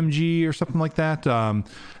PDMG or something like that.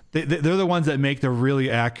 They're the ones that make the really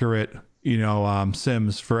accurate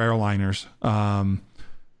sims for airliners.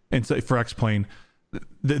 And so for X-Plane,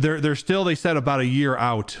 they're still, they said, about a year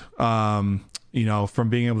out, from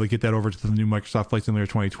being able to get that over to the new Microsoft Flight Simulator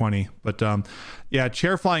 2020. But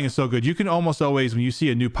chair flying is so good. You can almost always, when you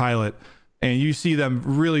see a new pilot and you see them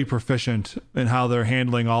really proficient in how they're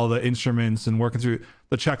handling all the instruments and working through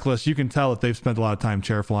the checklist, you can tell that they've spent a lot of time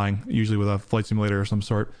chair flying, usually with a flight simulator of some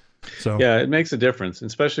sort. So yeah, it makes a difference,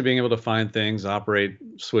 especially being able to find things, operate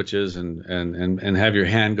switches, and have your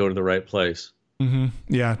hand go to the right place. Mm-hmm.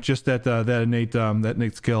 Yeah, just that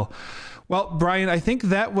innate skill. Well, Brian, I think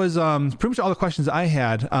that was pretty much all the questions I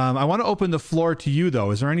had. I want to open the floor to you,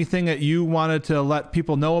 though. Is there anything that you wanted to let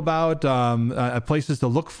people know about, places to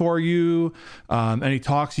look for you, any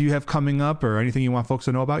talks you have coming up, or anything you want folks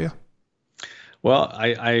to know about you? Well,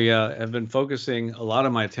 I have been focusing a lot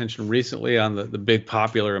of my attention recently on the big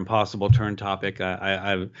popular impossible turn topic.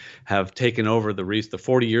 I have taken over the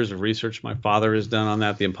 40 years of research my father has done on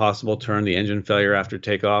that, the impossible turn, the engine failure after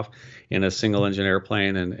takeoff in a single engine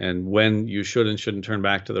airplane, and when you should and shouldn't turn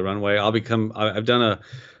back to the runway. I've done a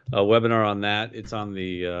webinar on that. It's on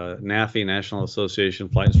the NAFI, National Association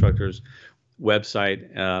of Flight Instructors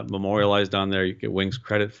website, memorialized on there. You get Wings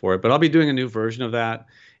credit for it. But I'll be doing a new version of that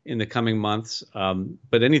in the coming months.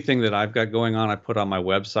 But anything that I've got going on, I put on my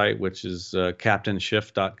website, which is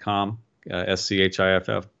captainschiff.com,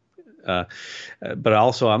 SCHIFF. But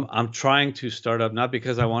also I'm trying to start up, not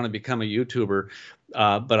because I want to become a YouTuber,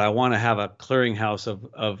 but I want to have a clearinghouse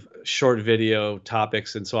of short video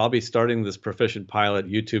topics. And so I'll be starting this Proficient Pilot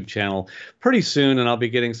YouTube channel pretty soon, and I'll be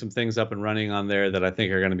getting some things up and running on there that I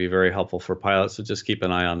think are going to be very helpful for pilots. So just keep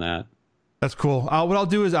an eye on that. That's cool. What I'll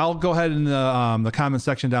do is I'll go ahead in the comment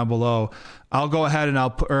section down below. I'll go ahead and I'll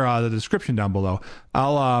put, or the description down below.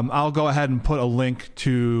 I'll go ahead and put a link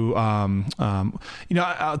to to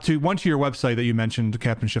your website that you mentioned,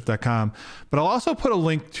 captainshift.com. But I'll also put a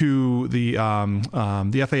link to the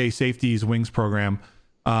FAA Safety's Wings program.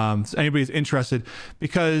 So anybody's interested,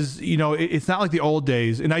 because it's not like the old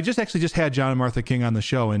days. And I just had John and Martha King on the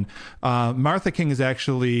show, and Martha King is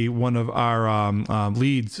actually one of our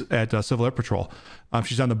leads at Civil Air Patrol.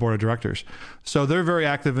 She's on the board of directors, so they're very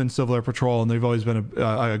active in Civil Air Patrol, and they've always been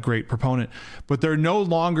a great proponent. But they're no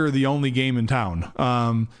longer the only game in town.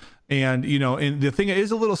 And the thing that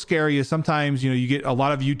is a little scary is sometimes you get a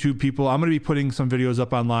lot of YouTube people. I'm going to be putting some videos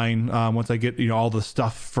up online once I get all the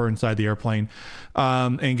stuff for inside the airplane,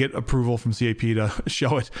 and get approval from CAP to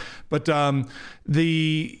show it. But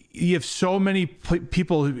you have so many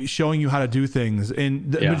people showing you how to do things,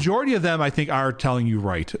 and the majority of them I think are telling you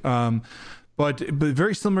right. But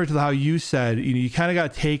very similar to how you said, you kind of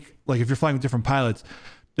got to take, like, if you're flying with different pilots,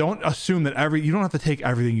 don't assume that you don't have to take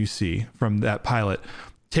everything you see from that pilot.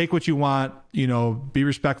 Take what you want, be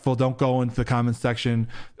respectful. Don't go into the comments section.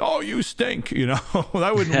 Oh, you stink.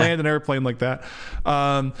 I wouldn't land an airplane like that.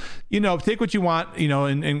 Take what you want,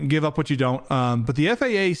 and give up what you don't. But the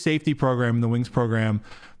FAA safety program and the Wings program,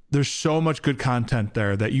 there's so much good content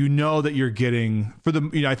there that that you're getting for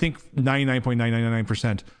the, I think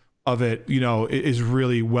 99.999% of it, is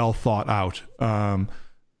really well thought out.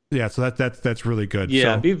 Yeah, so that's really good.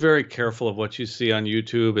 Yeah, so, be very careful of what you see on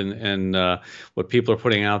YouTube and what people are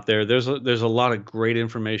putting out there. There's a lot of great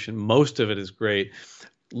information. Most of it is great.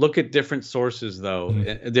 Look at different sources, though.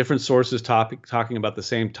 Different sources talking about the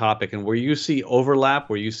same topic, and where you see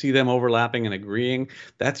overlap, where you see them overlapping and agreeing,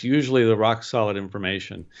 that's usually the rock solid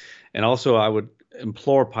information. And also, I would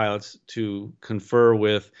implore pilots to confer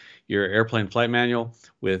with your airplane flight manual,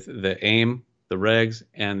 with the AIM, the regs,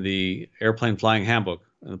 and the airplane flying handbook,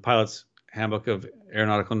 and the pilot's handbook of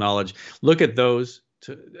aeronautical knowledge. Look at those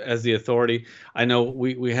as the authority. I know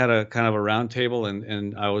we had a kind of a roundtable,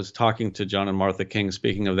 and I was talking to John and Martha King,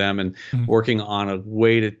 speaking of them, and working on a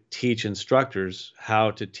way to teach instructors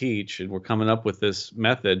how to teach. And we're coming up with this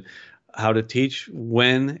method, how to teach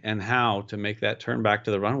when and how to make that turn back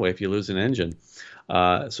to the runway if you lose an engine.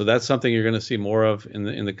 So that's something you're going to see more of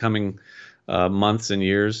in the coming months and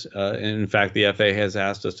years. And in fact, the FAA has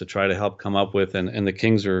asked us to try to help come up with, and the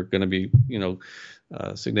Kings are going to be,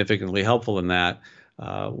 significantly helpful in that,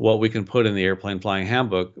 what we can put in the airplane flying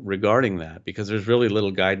handbook regarding that, because there's really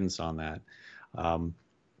little guidance on that. And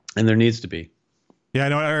there needs to be. Yeah, I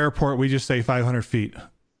know at our airport, we just say 500 feet.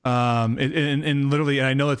 And literally, and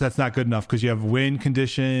I know that's not good enough, because you have wind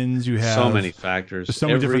conditions, you have so many factors. There's so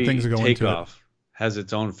many different things that go into it. Takeoff has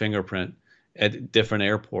its own fingerprint at different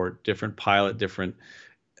airport, different pilot, different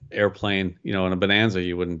airplane. In a Bonanza,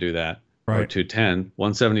 you wouldn't do that. Right. Or 210,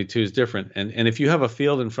 172 is different. And if you have a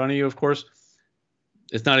field in front of you, of course,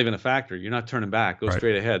 it's not even a factor. You're not turning back. Go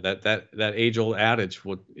straight ahead. That age-old adage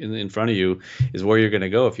in front of you is where you're going to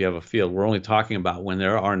go if you have a field. We're only talking about when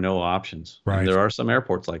there are no options. Right. And there are some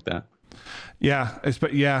airports like that. Yeah,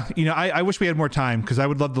 but yeah, I wish we had more time, because I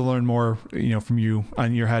would love to learn more, from you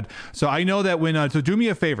on your head. So I know that so do me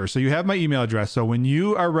a favor. So you have my email address. So when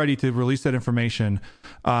you are ready to release that information,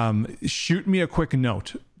 shoot me a quick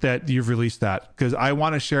note that you've released that, because I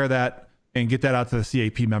want to share that and get that out to the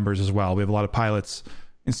CAP members as well. We have a lot of pilots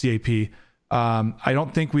in CAP. I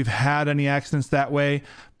don't think we've had any accidents that way,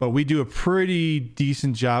 but we do a pretty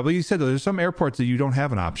decent job. Like you said, there's some airports that you don't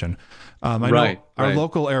have an option. I know our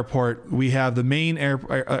local airport, we have the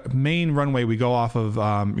main runway we go off of,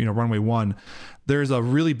 runway 1. There's a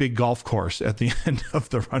really big golf course at the end of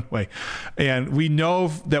the runway. And we know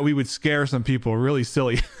that we would scare some people really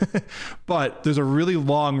silly, but there's a really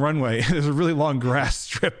long runway. There's a really long grass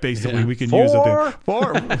strip basically we can use it there.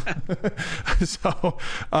 So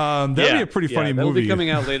that'll be a pretty funny movie. That'll be coming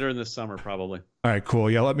out later in the summer, probably. All right, cool.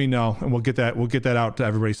 Yeah, let me know, and we'll get that out to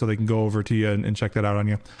everybody so they can go over to you and check that out on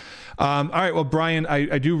you. All right, well, Brian,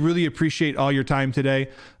 I do really appreciate all your time today,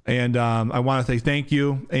 and I want to say thank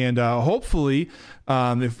you. And hopefully,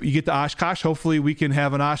 if you get to Oshkosh, hopefully we can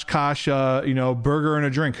have an Oshkosh, burger and a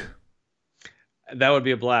drink. That would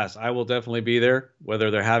be a blast. I will definitely be there, whether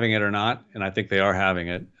they're having it or not, and I think they are having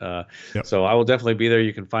it. So I will definitely be there.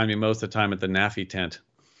 You can find me most of the time at the NAFI tent.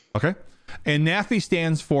 Okay. And NAFI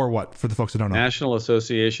stands for what, for the folks that don't know? National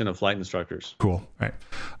Association of Flight Instructors. Cool. All right.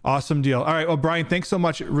 Awesome deal. All right. Well, Brian, thanks so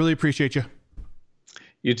much. Really appreciate you.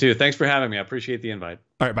 You too. Thanks for having me. I appreciate the invite.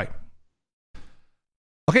 All right. Bye.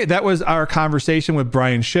 Okay, that was our conversation with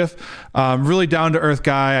Brian Schiff. Really down to earth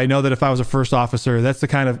guy. I know that if I was a first officer, that's the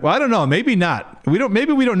kind of, well, I don't know, maybe not.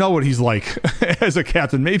 Maybe we don't know what he's like as a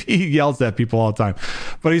captain. Maybe he yells at people all the time,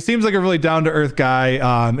 but he seems like a really down to earth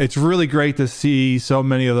guy. It's really great to see so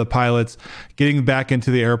many of the pilots getting back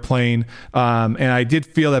into the airplane. And I did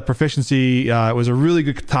feel that proficiency was a really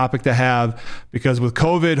good topic to have, because with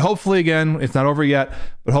COVID, hopefully, again, it's not over yet,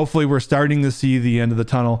 but hopefully we're starting to see the end of the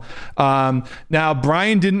tunnel. Now,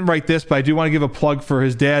 Brian didn't write this, but I do want to give a plug for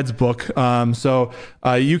his dad's book. So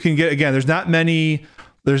you can get, again, there's not many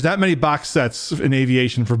box sets in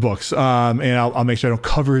aviation for books. And I'll make sure I don't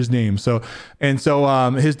cover his name. So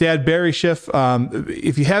his dad, Barry Schiff,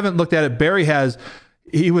 if you haven't looked at it,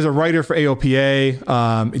 he was a writer for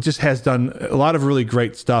AOPA. It just has done a lot of really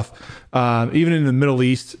great stuff. Even in the Middle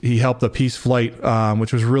East, he helped a peace flight,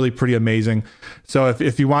 which was really pretty amazing. So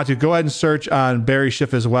if you want to, go ahead and search on Barry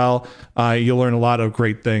Schiff as well. You'll learn a lot of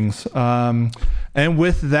great things. And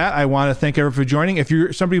with that, I want to thank everyone for joining. If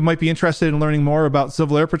you're somebody who might be interested in learning more about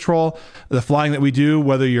Civil Air Patrol, the flying that we do,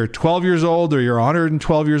 whether you're 12 years old or you're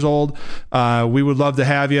 112 years old, we would love to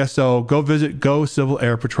have you. So go visit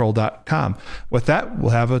gocivilairpatrol.com. With that,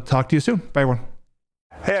 we'll have a talk to you soon. Bye, everyone.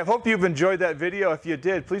 Hey, I hope you've enjoyed that video. If you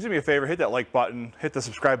did, please do me a favor, hit that like button, hit the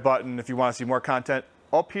subscribe button if you want to see more content.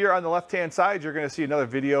 Up here on the left-hand side, you're going to see another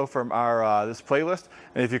video from our this playlist.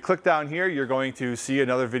 And if you click down here, you're going to see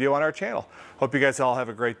another video on our channel. Hope you guys all have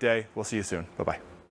a great day. We'll see you soon. Bye-bye.